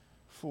priest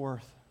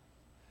fourth.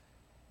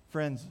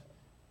 Friends,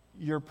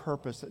 your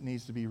purpose that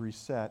needs to be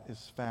reset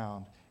is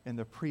found in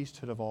the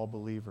priesthood of all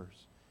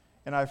believers.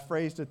 And I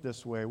phrased it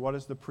this way. What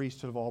is the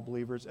priesthood of all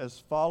believers? As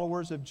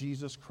followers of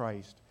Jesus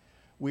Christ,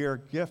 we are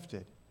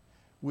gifted.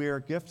 We are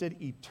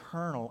gifted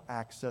eternal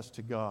access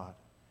to God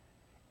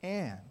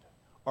and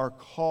are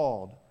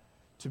called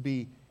to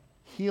be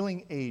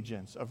healing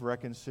agents of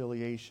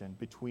reconciliation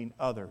between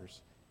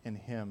others and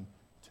Him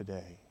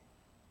today.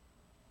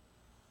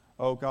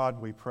 Oh God,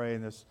 we pray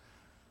in this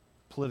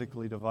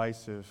politically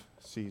divisive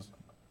season,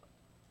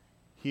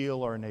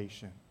 heal our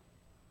nation.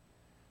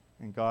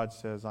 And God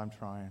says, I'm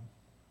trying.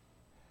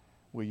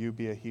 Will you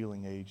be a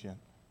healing agent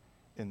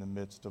in the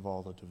midst of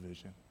all the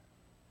division?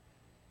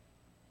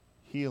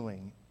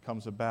 Healing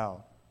comes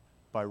about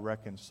by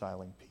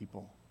reconciling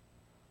people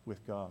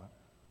with God,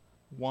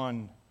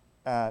 one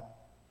at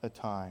a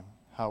time,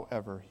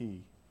 however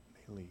He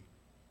may lead.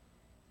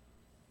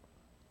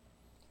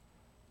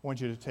 I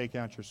want you to take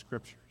out your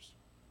scriptures.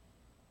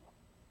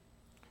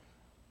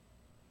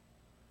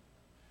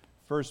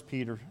 1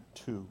 Peter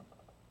 2.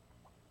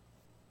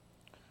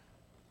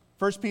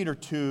 1 Peter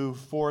 2,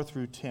 4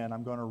 through 10.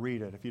 I'm going to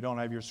read it. If you don't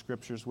have your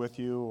scriptures with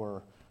you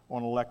or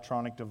on an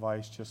electronic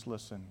device, just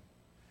listen.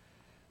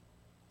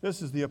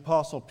 This is the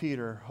Apostle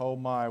Peter. Oh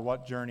my,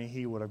 what journey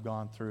he would have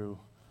gone through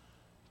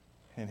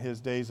in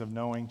his days of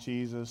knowing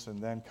Jesus and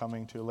then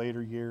coming to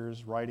later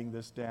years, writing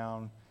this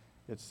down.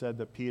 It said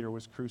that Peter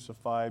was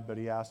crucified, but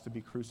he asked to be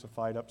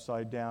crucified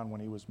upside down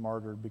when he was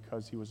martyred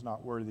because he was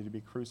not worthy to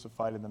be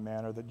crucified in the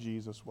manner that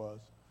Jesus was.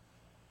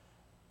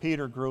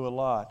 Peter grew a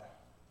lot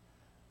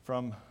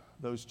from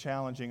those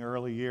challenging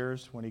early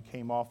years when he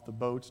came off the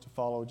boats to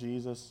follow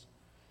Jesus.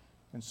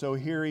 And so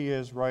here he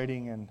is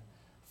writing in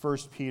 1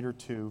 Peter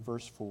 2,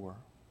 verse 4.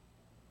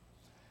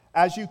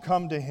 As you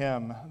come to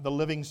Him, the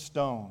living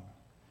stone,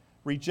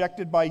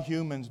 rejected by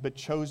humans but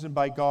chosen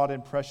by God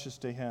and precious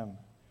to Him,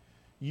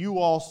 you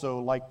also,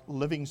 like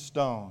living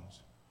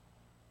stones,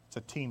 it's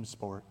a team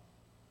sport,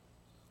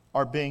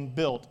 are being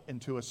built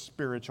into a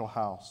spiritual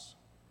house,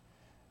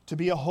 to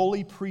be a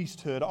holy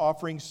priesthood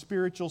offering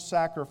spiritual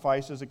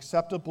sacrifices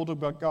acceptable to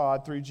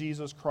God through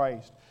Jesus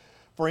Christ.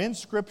 For in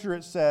Scripture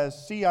it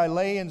says, see, I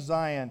lay in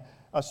Zion,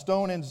 a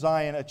stone in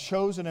Zion, a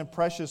chosen and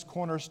precious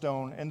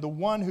cornerstone, and the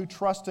one who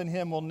trusts in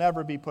Him will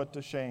never be put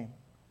to shame.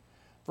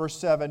 Verse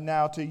 7,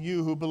 now to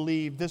you who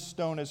believe, this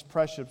stone is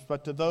precious,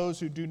 but to those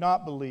who do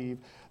not believe,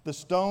 the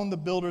stone the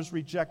builders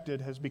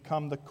rejected has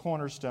become the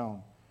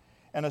cornerstone,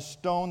 and a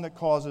stone that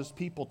causes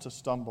people to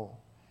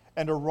stumble,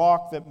 and a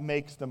rock that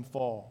makes them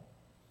fall.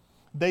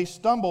 They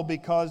stumble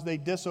because they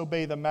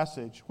disobey the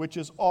message, which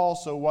is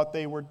also what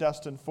they were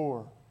destined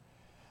for.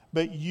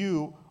 But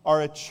you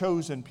are a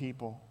chosen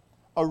people,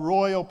 a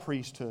royal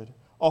priesthood,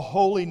 a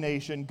holy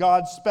nation,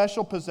 God's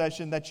special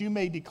possession, that you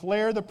may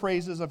declare the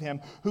praises of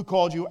Him who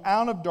called you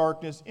out of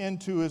darkness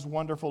into His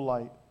wonderful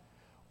light.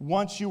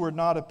 Once you were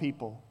not a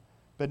people,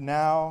 but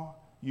now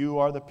you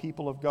are the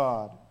people of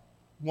God.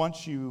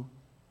 Once you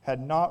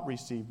had not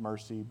received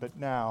mercy, but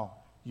now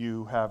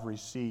you have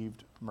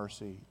received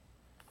mercy.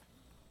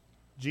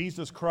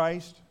 Jesus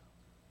Christ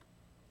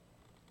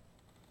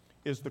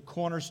is the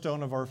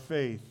cornerstone of our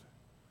faith.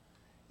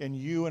 And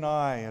you and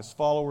I, as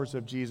followers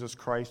of Jesus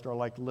Christ, are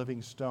like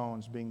living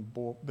stones being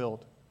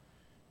built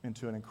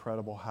into an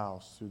incredible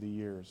house through the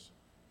years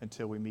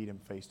until we meet Him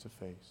face to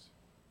face.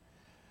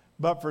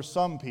 But for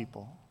some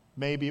people,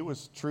 maybe it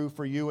was true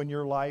for you in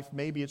your life,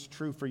 maybe it's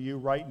true for you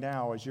right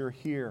now as you're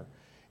here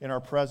in our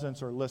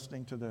presence or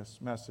listening to this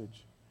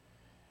message.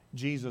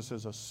 Jesus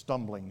is a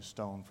stumbling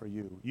stone for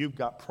you. You've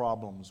got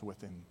problems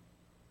with Him.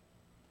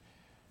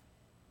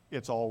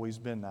 It's always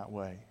been that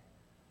way.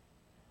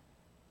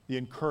 The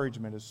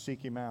encouragement is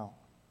seek Him out.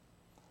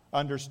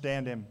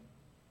 Understand Him,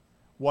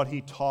 what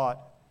He taught,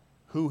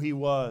 who He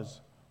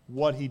was,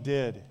 what He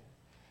did.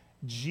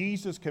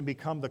 Jesus can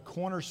become the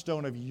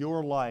cornerstone of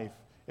your life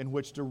in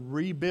which to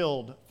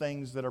rebuild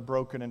things that are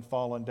broken and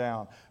fallen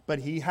down. But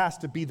He has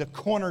to be the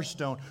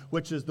cornerstone,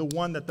 which is the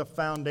one that the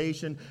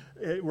foundation,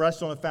 it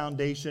rests on the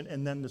foundation,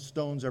 and then the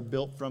stones are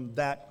built from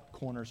that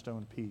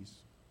cornerstone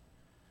piece.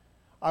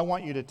 I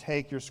want you to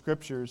take your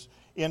scriptures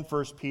in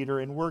 1 Peter,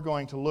 and we're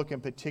going to look in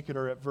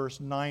particular at verse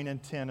 9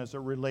 and 10 as it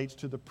relates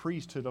to the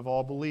priesthood of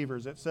all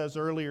believers. It says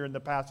earlier in the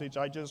passage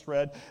I just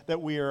read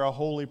that we are a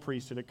holy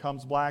priesthood. It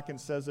comes back and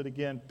says it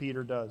again,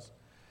 Peter does.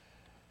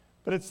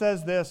 But it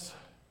says this,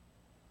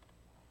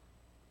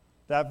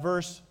 that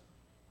verse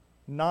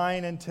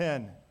 9 and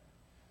 10,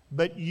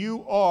 but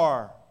you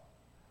are.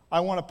 I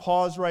want to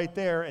pause right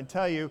there and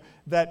tell you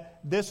that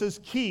this is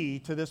key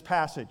to this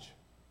passage.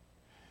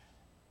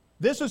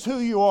 This is who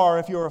you are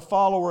if you're a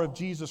follower of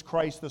Jesus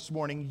Christ this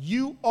morning.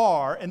 You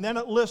are, and then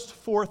it lists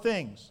 4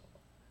 things.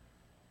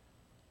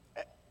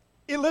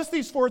 It lists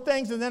these 4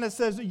 things, and then it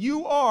says,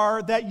 you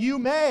are that you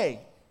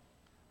may.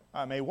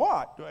 I may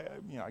what? Do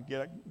I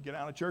get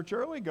out of church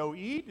early, go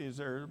eat? Is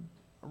there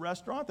a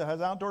restaurant that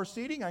has outdoor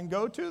seating I can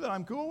go to that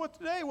I'm cool with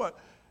today? What?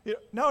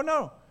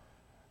 No.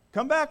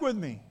 Come back with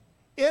me.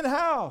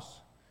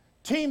 In-house.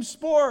 Team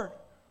sport.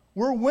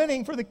 We're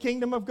winning for the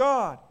kingdom of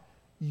God.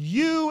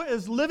 You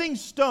as living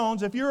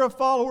stones, if you're a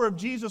follower of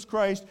Jesus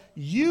Christ,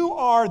 you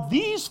are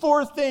these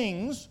 4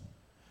 things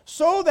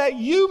so that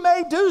you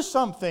may do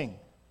something.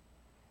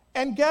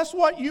 And guess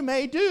what you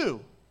may do?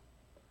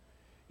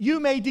 You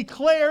may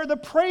declare the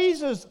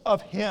praises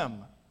of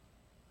Him.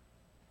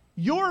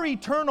 Your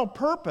eternal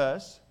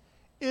purpose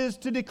is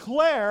to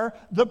declare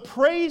the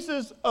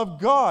praises of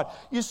God.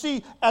 You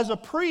see, as a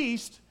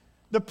priest,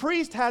 the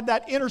priest had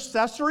that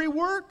intercessory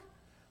work,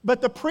 but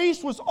the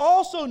priest was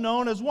also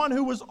known as one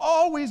who was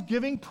always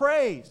giving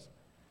praise.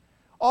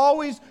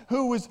 Always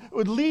who was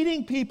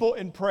leading people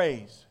in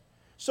praise.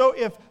 So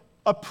if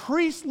a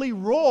priestly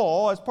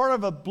role, as part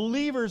of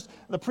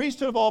the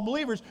priesthood of all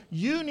believers,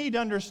 you need to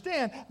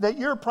understand that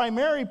your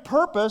primary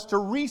purpose to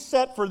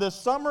reset for this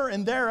summer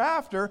and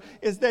thereafter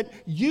is that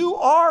you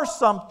are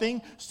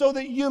something so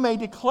that you may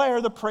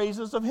declare the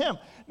praises of Him.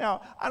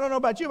 Now, I don't know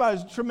about you, but I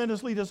was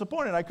tremendously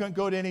disappointed. I couldn't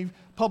go to any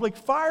public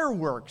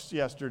fireworks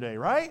yesterday,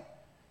 right?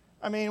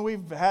 I mean,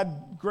 we've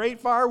had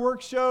great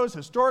fireworks shows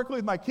historically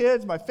with my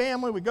kids, my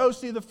family. We go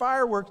see the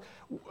fireworks.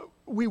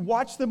 We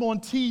watch them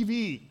on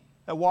TV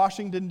at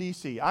Washington,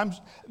 D.C.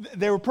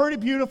 They were pretty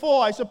beautiful,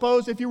 I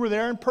suppose, if you were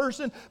there in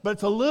person, but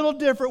it's a little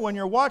different when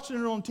you're watching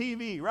it on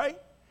TV, right?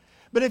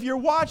 But if you're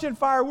watching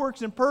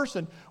fireworks in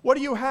person, what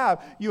do you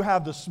have? You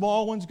have the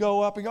small ones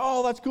go up and go,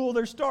 oh, that's cool,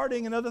 they're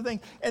starting, and other things.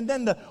 And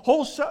then the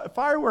whole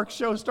fireworks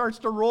show starts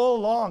to roll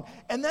along,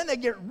 and then they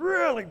get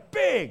really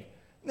big.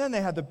 And then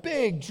they have the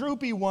big,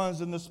 droopy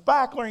ones and the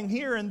spackling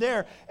here and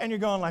there. And you're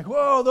going like,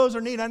 whoa, those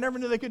are neat. I never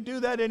knew they could do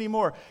that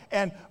anymore.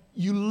 And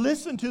you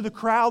listen to the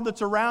crowd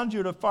that's around you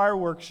at a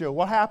fireworks show.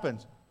 What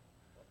happens?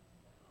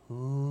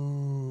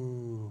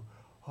 Ooh,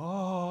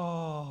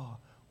 oh,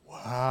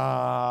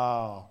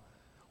 wow.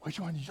 Which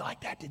one did you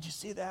like that? Did you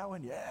see that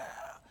one? Yeah,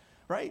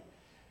 right?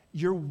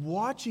 You're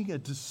watching a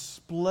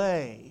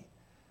display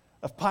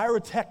of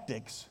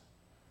pyrotechnics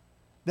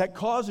that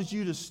causes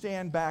you to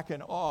stand back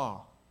in awe.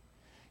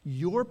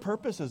 Your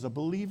purpose as a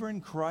believer in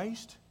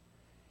Christ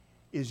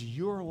is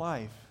your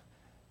life,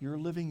 your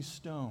living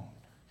stone,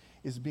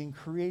 is being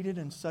created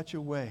in such a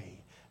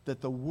way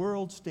that the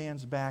world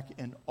stands back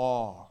in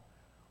awe.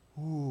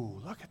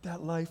 Ooh, look at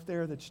that life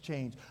there that's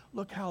changed.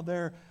 Look how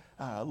they're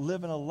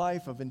living a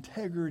life of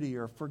integrity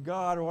or for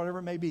God or whatever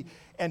it may be.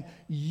 And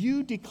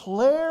you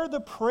declare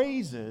the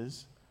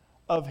praises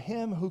of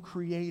Him who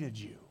created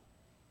you.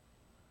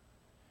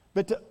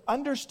 But to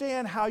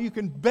understand how you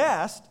can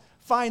best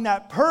find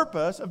that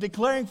purpose of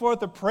declaring forth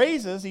the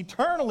praises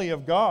eternally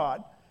of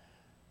God.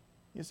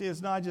 You see,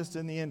 it's not just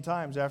in the end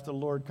times after the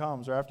Lord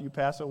comes or after you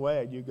pass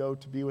away and you go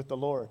to be with the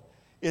Lord.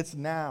 It's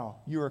now.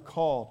 You are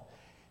called.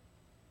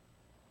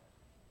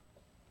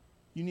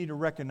 You need to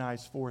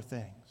recognize 4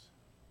 things.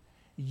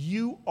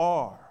 You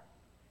are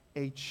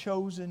a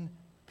chosen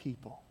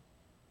people.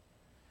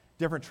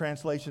 Different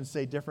translations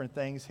say different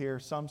things here.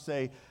 Some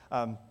say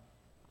a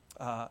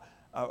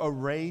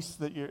race,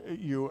 that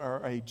you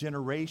are a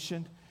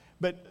generation.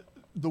 But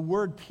the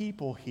word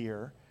people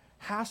here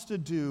has to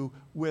do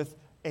with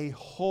a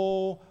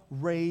whole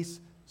race,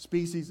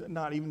 species,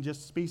 not even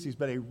just species,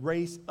 but a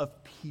race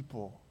of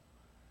people.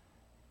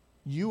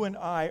 You and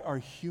I are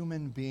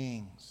human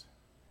beings.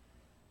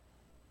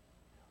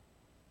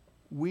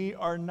 We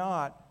are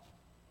not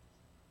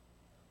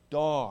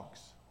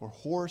dogs or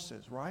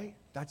horses, right?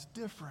 That's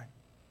different.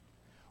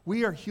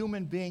 We are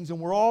human beings, and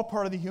we're all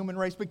part of the human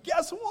race. But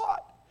guess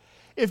what?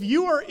 If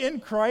you are in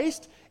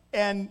Christ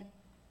and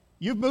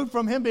you've moved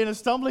from Him being a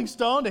stumbling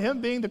stone to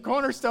Him being the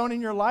cornerstone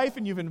in your life,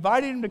 and you've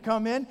invited Him to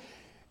come in,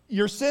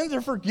 your sins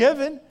are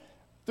forgiven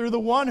through the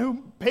one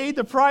who paid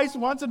the price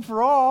once and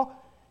for all.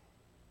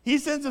 He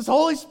sends His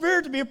Holy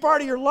Spirit to be a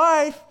part of your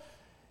life.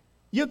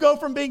 You go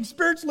from being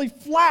spiritually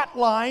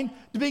flatlined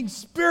to being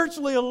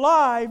spiritually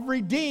alive,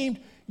 redeemed.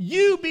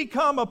 You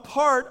become a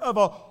part of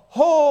a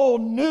whole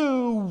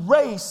new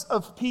race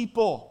of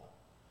people.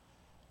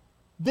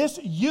 This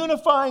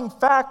unifying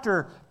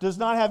factor does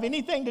not have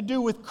anything to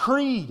do with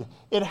creed.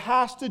 It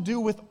has to do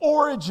with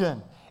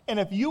origin. And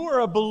if you are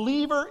a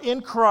believer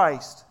in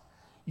Christ,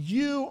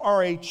 you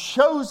are a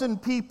chosen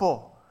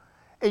people.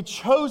 A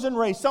chosen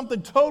race,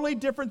 something totally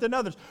different than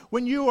others.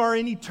 When you are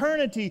in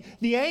eternity,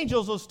 the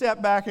angels will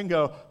step back and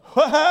go,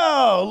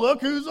 wow, look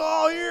who's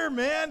all here,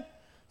 man.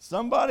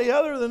 Somebody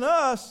other than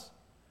us.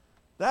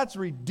 That's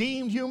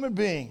redeemed human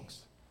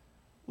beings.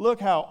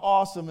 Look how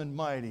awesome and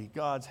mighty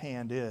God's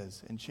hand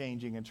is in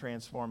changing and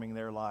transforming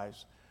their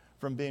lives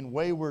from being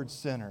wayward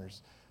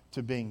sinners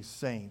to being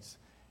saints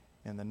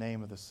in the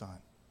name of the Son.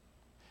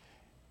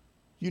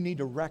 You need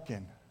to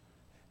reckon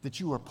that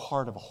you are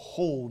part of a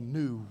whole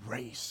new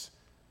race.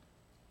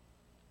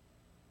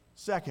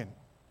 Second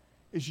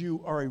is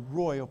you are a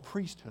royal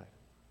priesthood.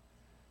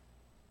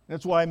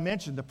 That's why I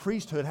mentioned the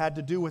priesthood had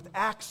to do with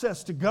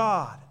access to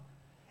God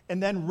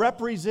and then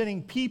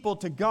representing people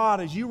to God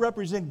as you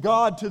represent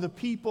God to the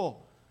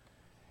people.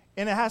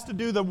 And it has to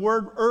do, the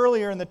word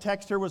earlier in the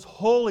text here was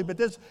holy, but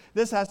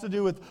this has to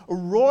do with a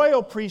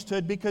royal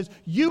priesthood because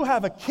you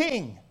have a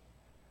king,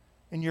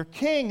 and your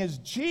king is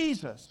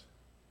Jesus.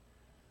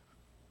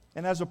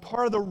 And as a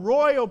part of the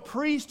royal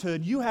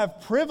priesthood, you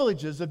have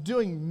privileges of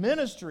doing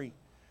ministry.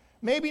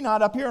 Maybe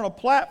not up here on a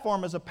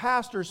platform as a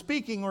pastor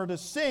speaking or to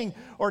sing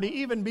or to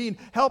even be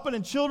helping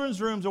in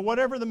children's rooms or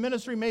whatever the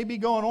ministry may be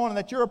going on and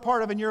that you're a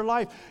part of in your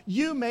life.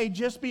 You may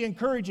just be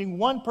encouraging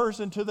one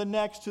person to the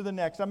next to the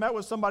next. I met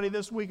with somebody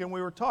this week and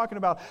we were talking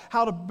about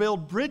how to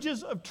build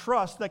bridges of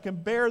trust that can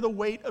bear the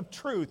weight of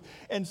truth.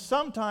 And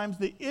sometimes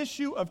the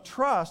issue of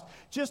trust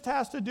just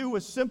has to do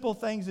with simple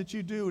things that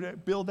you do to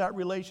build that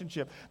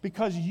relationship.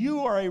 Because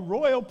you are a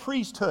royal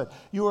priesthood.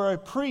 You are a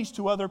priest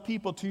to other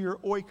people, to your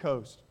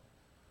oikos.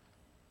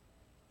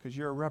 Because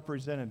you're a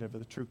representative of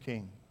the true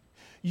King.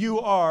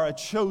 You are a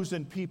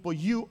chosen people.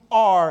 You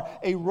are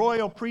a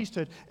royal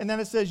priesthood. And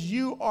then it says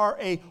you are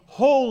a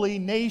holy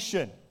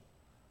nation.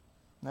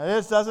 Now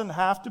this doesn't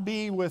have to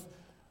be with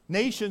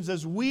nations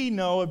as we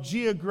know of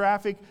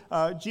geographic,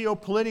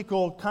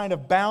 geopolitical kind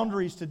of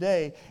boundaries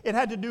today. It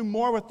had to do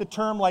more with the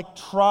term like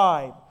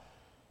tribe.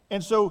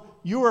 And so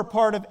you were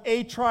part of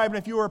a tribe. And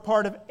if you were a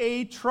part of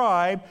a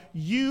tribe,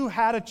 you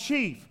had a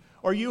chief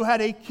or you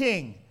had a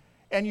king.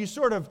 And you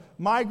sort of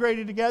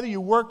migrated together,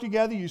 you worked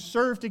together, you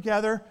served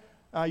together,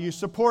 you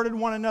supported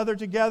one another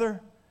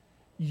together.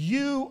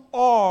 You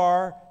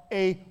are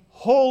a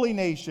holy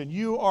nation.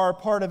 You are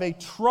part of a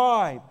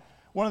tribe.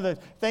 One of the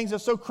things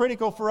that's so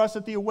critical for us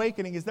at the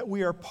Awakening is that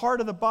we are part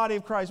of the body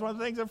of Christ. One of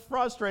the things that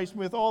frustrates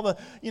me with all the,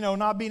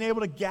 not being able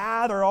to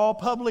gather all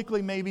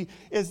publicly maybe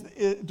is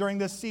during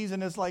this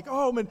season is like,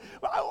 oh man,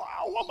 I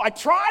want my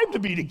tribe to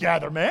be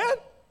together, man.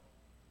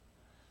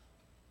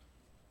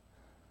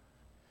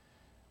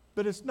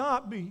 But it's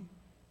not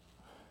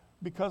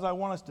because I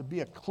want us to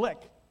be a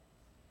clique.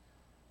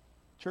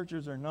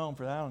 Churches are known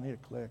for that. I don't need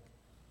a clique.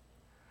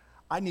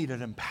 I need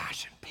an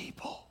impassioned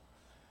people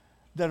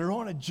that are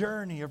on a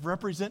journey of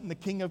representing the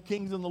King of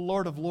Kings and the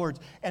Lord of Lords,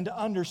 and to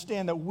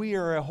understand that we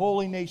are a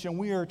holy nation,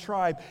 we are a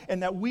tribe,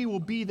 and that we will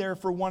be there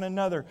for one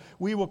another.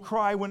 We will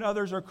cry when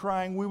others are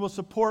crying. We will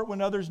support when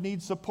others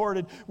need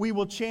supported. We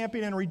will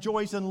champion and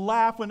rejoice and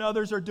laugh when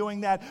others are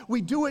doing that.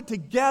 We do it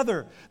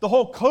together. The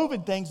whole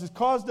COVID thing has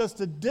caused us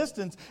to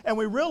distance, and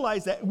we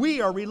realize that we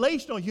are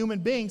relational human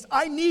beings.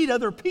 I need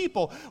other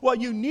people. Well,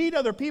 you need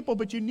other people,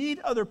 but you need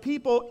other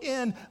people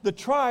in the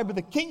tribe of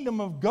the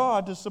kingdom of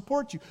God to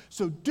support you.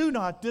 So do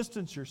not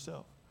distance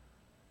yourself.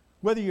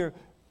 Whether you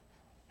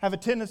have a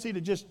tendency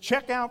to just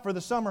check out for the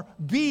summer,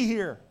 be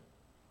here,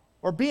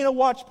 or be in a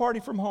watch party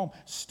from home,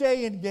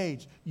 stay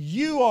engaged.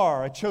 You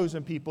are a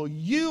chosen people.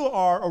 You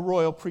are a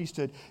royal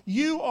priesthood.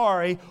 You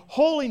are a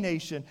holy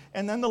nation.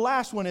 And then the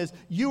last one is,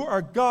 you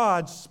are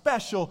God's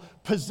special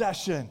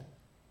possession.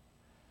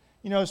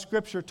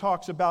 Scripture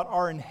talks about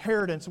our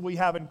inheritance we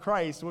have in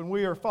Christ when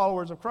we are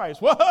followers of Christ.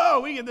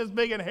 Whoa, we get this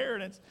big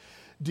inheritance.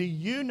 Do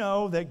you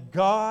know that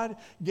God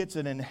gets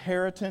an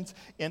inheritance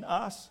in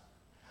us?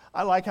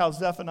 I like how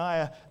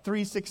Zephaniah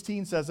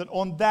 3:16 says that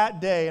on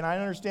that day, and I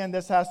understand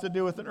this has to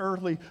do with an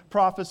earthly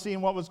prophecy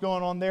and what was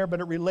going on there,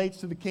 but it relates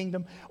to the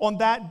kingdom. On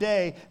that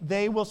day,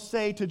 they will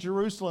say to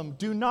Jerusalem,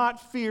 do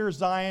not fear,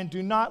 Zion,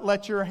 do not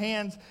let your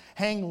hands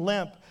hang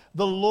limp.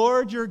 The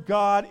Lord your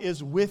God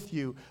is with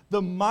you,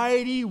 the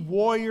mighty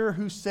warrior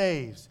who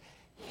saves.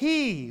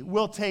 He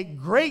will take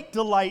great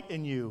delight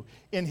in you.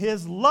 In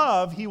His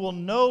love, He will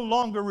no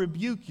longer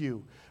rebuke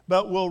you,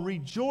 but will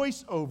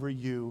rejoice over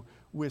you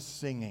with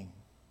singing.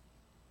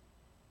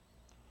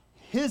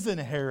 His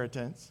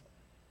inheritance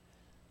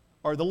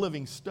are the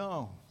living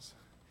stones.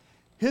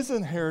 His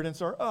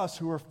inheritance are us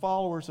who are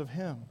followers of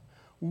Him.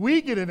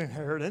 We get an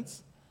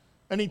inheritance,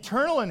 an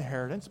eternal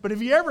inheritance, but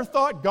have you ever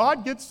thought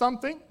God gets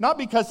something? Not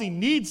because He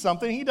needs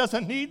something. He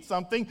doesn't need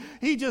something.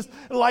 He just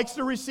likes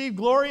to receive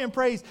glory and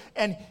praise.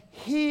 And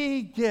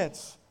He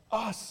gets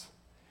us.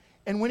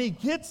 And when He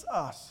gets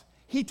us,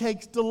 He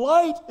takes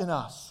delight in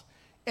us.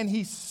 And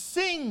He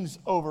sings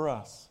over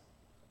us.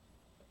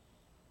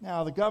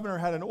 Now, the governor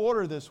had an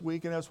order this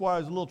week, and that's why I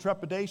was a little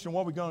trepidation.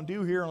 What are we going to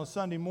do here on a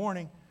Sunday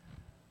morning?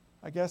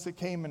 I guess it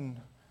came in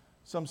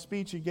some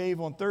speech he gave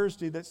on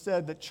Thursday that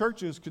said that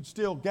churches could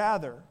still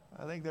gather.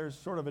 I think there's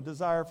sort of a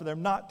desire for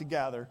them not to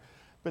gather,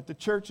 but the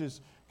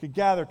churches could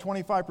gather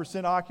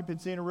 25%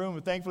 occupancy in a room.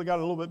 We thankfully got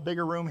a little bit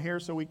bigger room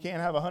here, so we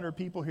can't have 100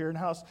 people here in the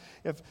house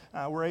if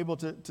we're able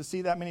to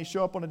see that many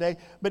show up on a day.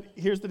 But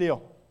here's the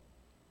deal.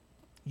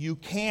 You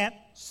can't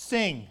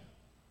sing.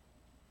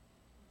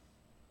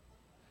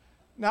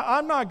 Now,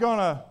 I'm not going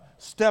to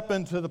step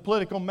into the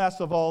political mess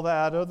of all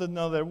that, other than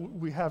know that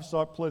we have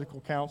sought political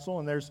counsel,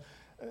 and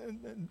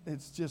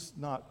it's just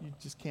not, you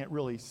just can't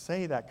really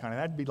say that kind of.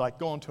 That'd be like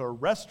going to a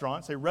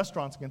restaurant, say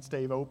restaurants can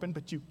stay open,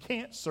 but you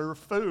can't serve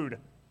food.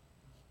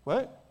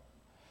 What?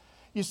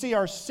 You see,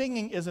 our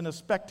singing isn't a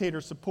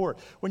spectator support.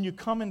 When you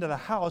come into the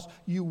house,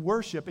 you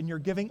worship and you're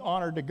giving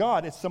honor to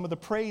God. It's some of the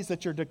praise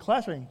that you're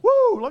declaring.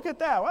 Woo, look at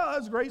that. Well,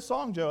 that's a great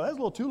song, Joe. That's a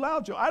little too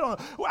loud, Joe. I don't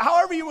know.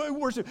 However you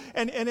worship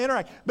and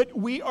interact. But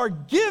we are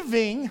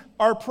giving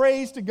our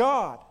praise to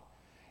God.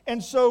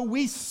 And so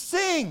we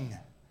sing.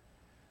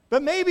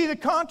 But maybe the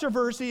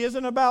controversy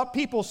isn't about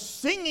people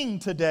singing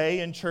today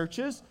in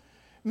churches.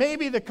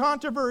 Maybe the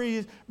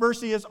controversy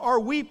is, are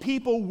we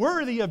people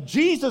worthy of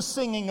Jesus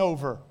singing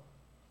over?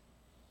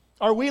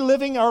 Are we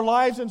living our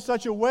lives in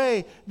such a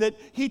way that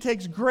He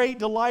takes great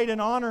delight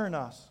and honor in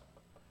us?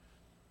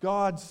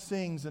 God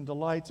sings and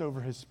delights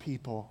over His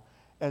people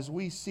as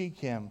we seek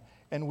Him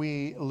and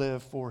we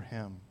live for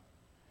Him.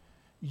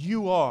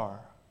 You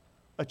are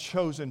a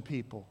chosen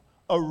people,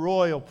 a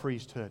royal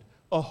priesthood,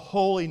 a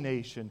holy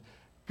nation,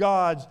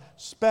 God's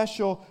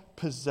special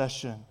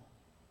possession,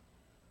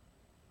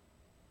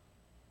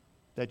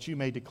 that you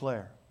may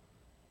declare.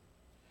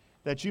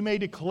 That you may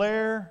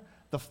declare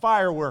the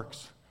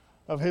fireworks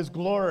of His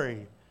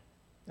glory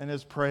and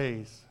His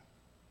praise.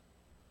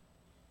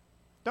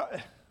 I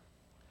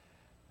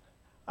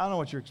don't know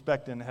what you're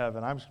expecting in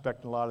heaven. I'm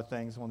expecting a lot of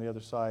things on the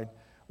other side.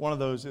 One of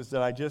those is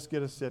that I just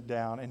get to sit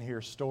down and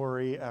hear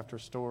story after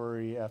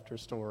story after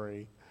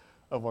story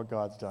of what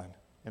God's done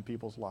in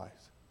people's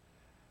lives.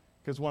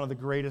 Because one of the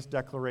greatest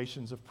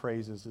declarations of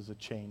praises is a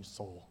changed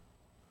soul.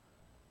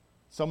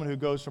 Someone who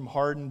goes from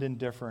hardened,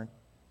 indifferent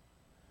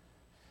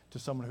to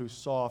someone who's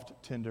soft,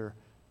 tender,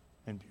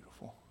 and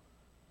beautiful.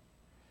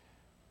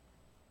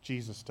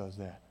 Jesus does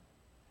that.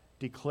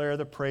 Declare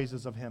the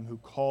praises of Him who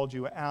called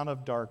you out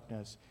of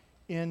darkness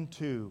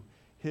into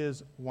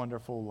His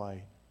wonderful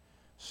light.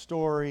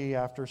 Story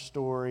after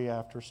story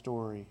after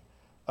story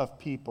of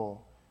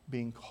people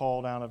being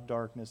called out of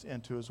darkness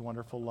into His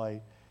wonderful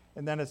light.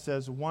 And then it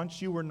says,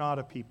 once you were not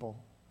a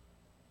people,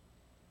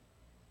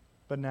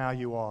 but now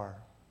you are.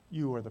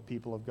 You are the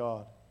people of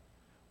God.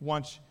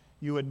 Once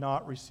you had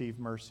not received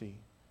mercy,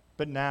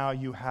 but now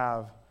you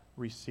have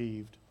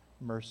received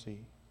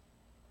mercy.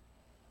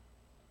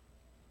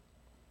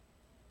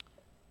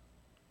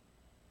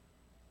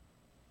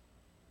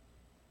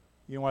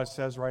 You know what it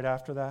says right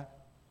after that?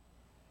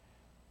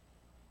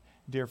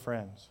 Dear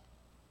friends,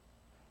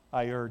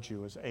 I urge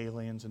you as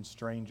aliens and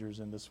strangers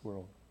in this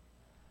world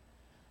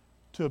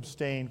to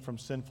abstain from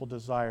sinful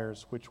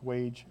desires which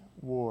wage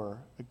war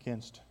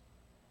against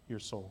your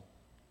soul.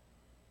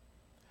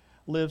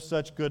 Live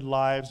such good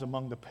lives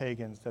among the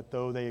pagans that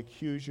though they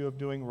accuse you of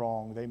doing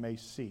wrong, they may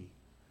see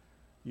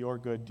your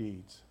good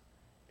deeds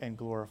and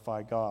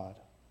glorify God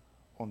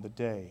on the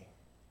day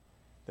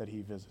that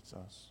He visits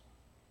us.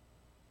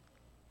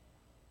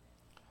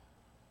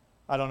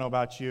 I don't know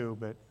about you,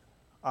 but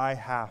I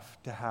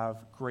have to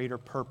have greater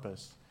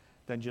purpose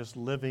than just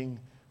living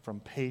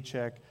from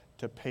paycheck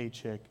to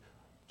paycheck,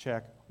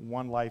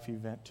 one life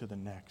event to the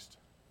next.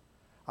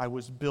 I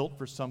was built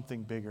for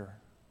something bigger.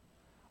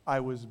 I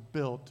was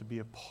built to be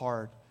a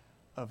part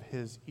of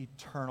His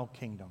eternal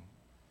kingdom,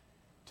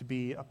 to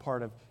be a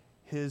part of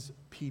His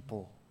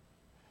people,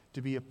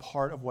 to be a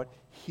part of what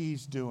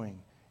He's doing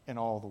in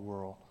all the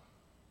world.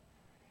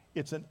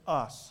 It's an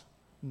us,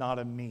 not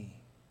a me.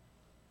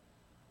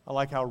 I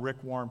like how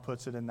Rick Warren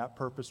puts it in that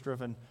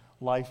Purpose-Driven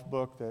Life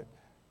book that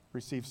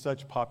received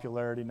such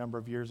popularity a number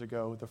of years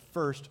ago. The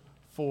first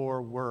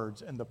 4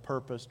 words in the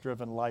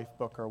Purpose-Driven Life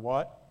book are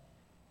what?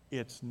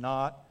 It's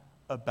not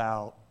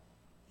about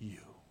you.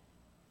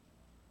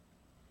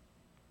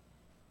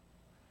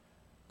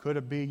 Could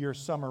it be your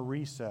summer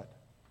reset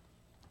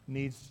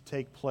needs to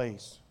take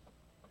place?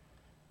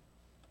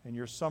 And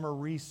your summer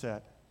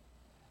reset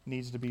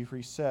needs to be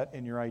reset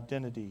in your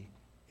identity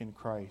in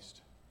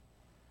Christ.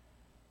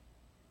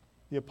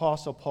 The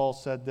Apostle Paul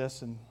said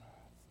this in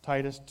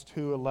Titus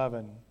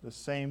 2:11, the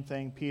same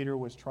thing Peter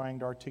was trying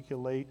to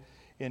articulate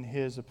in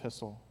his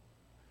epistle.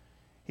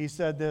 He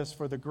said this,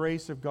 "For the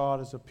grace of God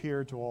has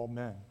appeared to all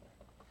men."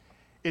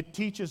 It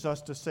teaches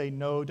us to say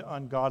no to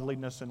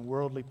ungodliness and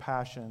worldly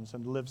passions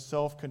and live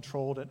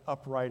self-controlled and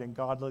upright and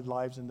godly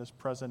lives in this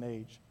present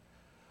age,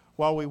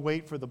 while we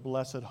wait for the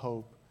blessed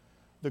hope,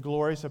 the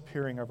glorious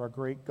appearing of our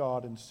great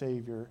God and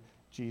Savior,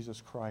 Jesus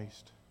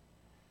Christ,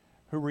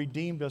 who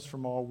redeemed us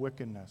from all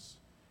wickedness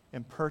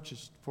and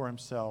purchased for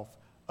himself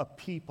a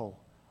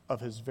people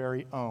of his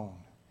very own,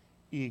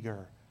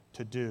 eager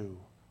to do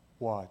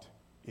what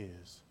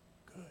is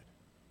good.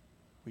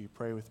 Will you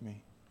pray with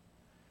me?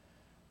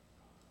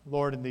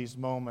 Lord, in these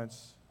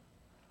moments,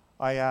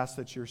 I ask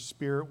that your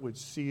Spirit would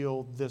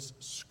seal this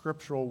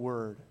scriptural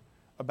word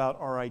about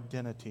our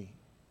identity.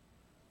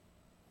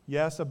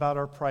 Yes, about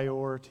our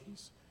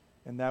priorities,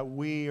 and that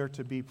we are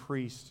to be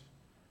priests.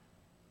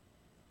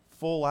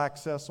 Full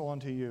access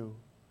onto you,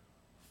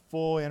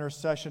 full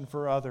intercession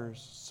for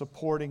others,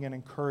 supporting and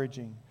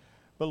encouraging.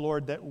 But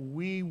Lord, that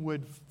we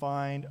would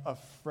find a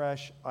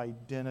fresh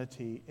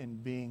identity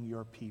in being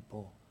your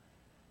people,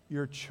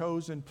 your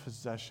chosen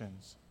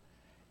possessions,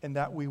 and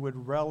that we would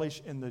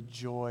relish in the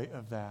joy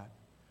of that.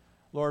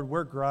 Lord,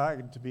 we're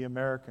glad to be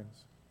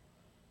Americans,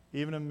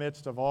 even in the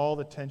midst of all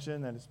the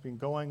tension that has been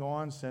going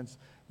on since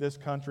this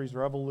country's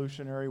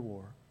Revolutionary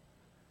War.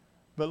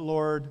 But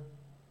Lord,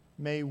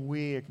 may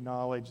we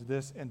acknowledge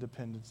this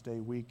Independence Day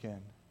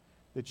weekend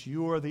that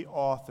you are the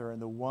author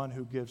and the one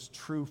who gives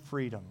true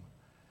freedom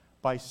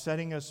by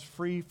setting us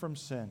free from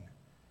sin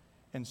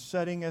and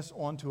setting us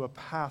onto a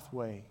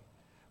pathway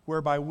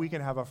whereby we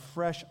can have a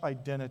fresh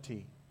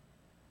identity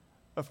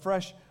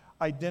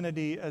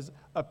as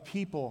a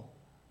people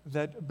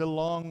that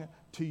belong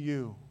to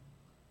you,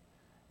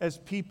 as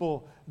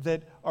people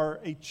that are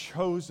a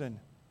chosen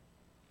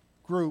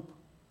group,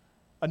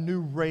 a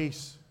new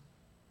race,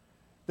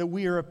 that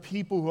we are a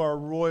people who are a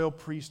royal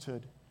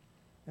priesthood,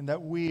 and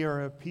that we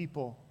are a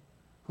people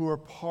who are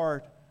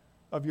part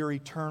of your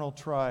eternal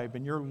tribe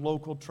and your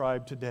local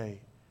tribe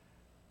today.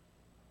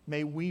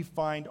 May we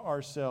find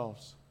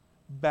ourselves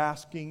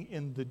basking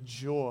in the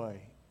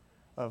joy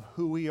of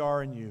who we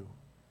are in you,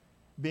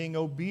 being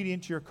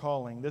obedient to your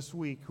calling this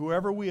week,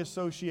 whoever we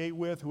associate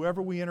with,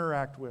 whoever we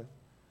interact with.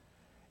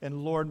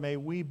 And Lord, may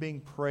we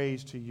bring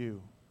praise to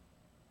you.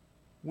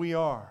 We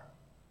are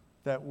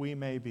that we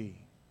may be.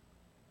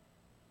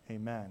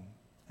 Amen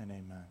and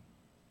amen.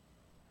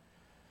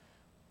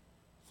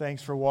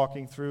 Thanks for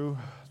walking through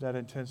that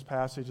intense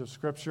passage of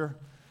Scripture.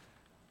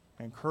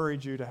 I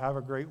encourage you to have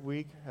a great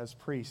week as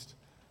priest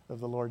of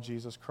the Lord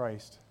Jesus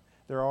Christ.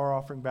 There are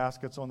offering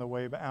baskets on the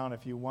way down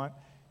if you want.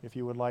 If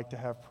you would like to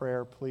have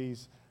prayer,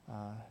 please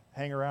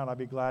hang around. I'd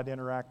be glad to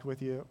interact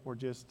with you, or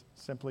just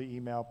simply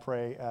email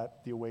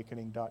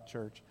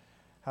pray@theawakening.church.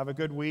 Have a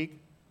good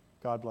week.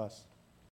 God bless.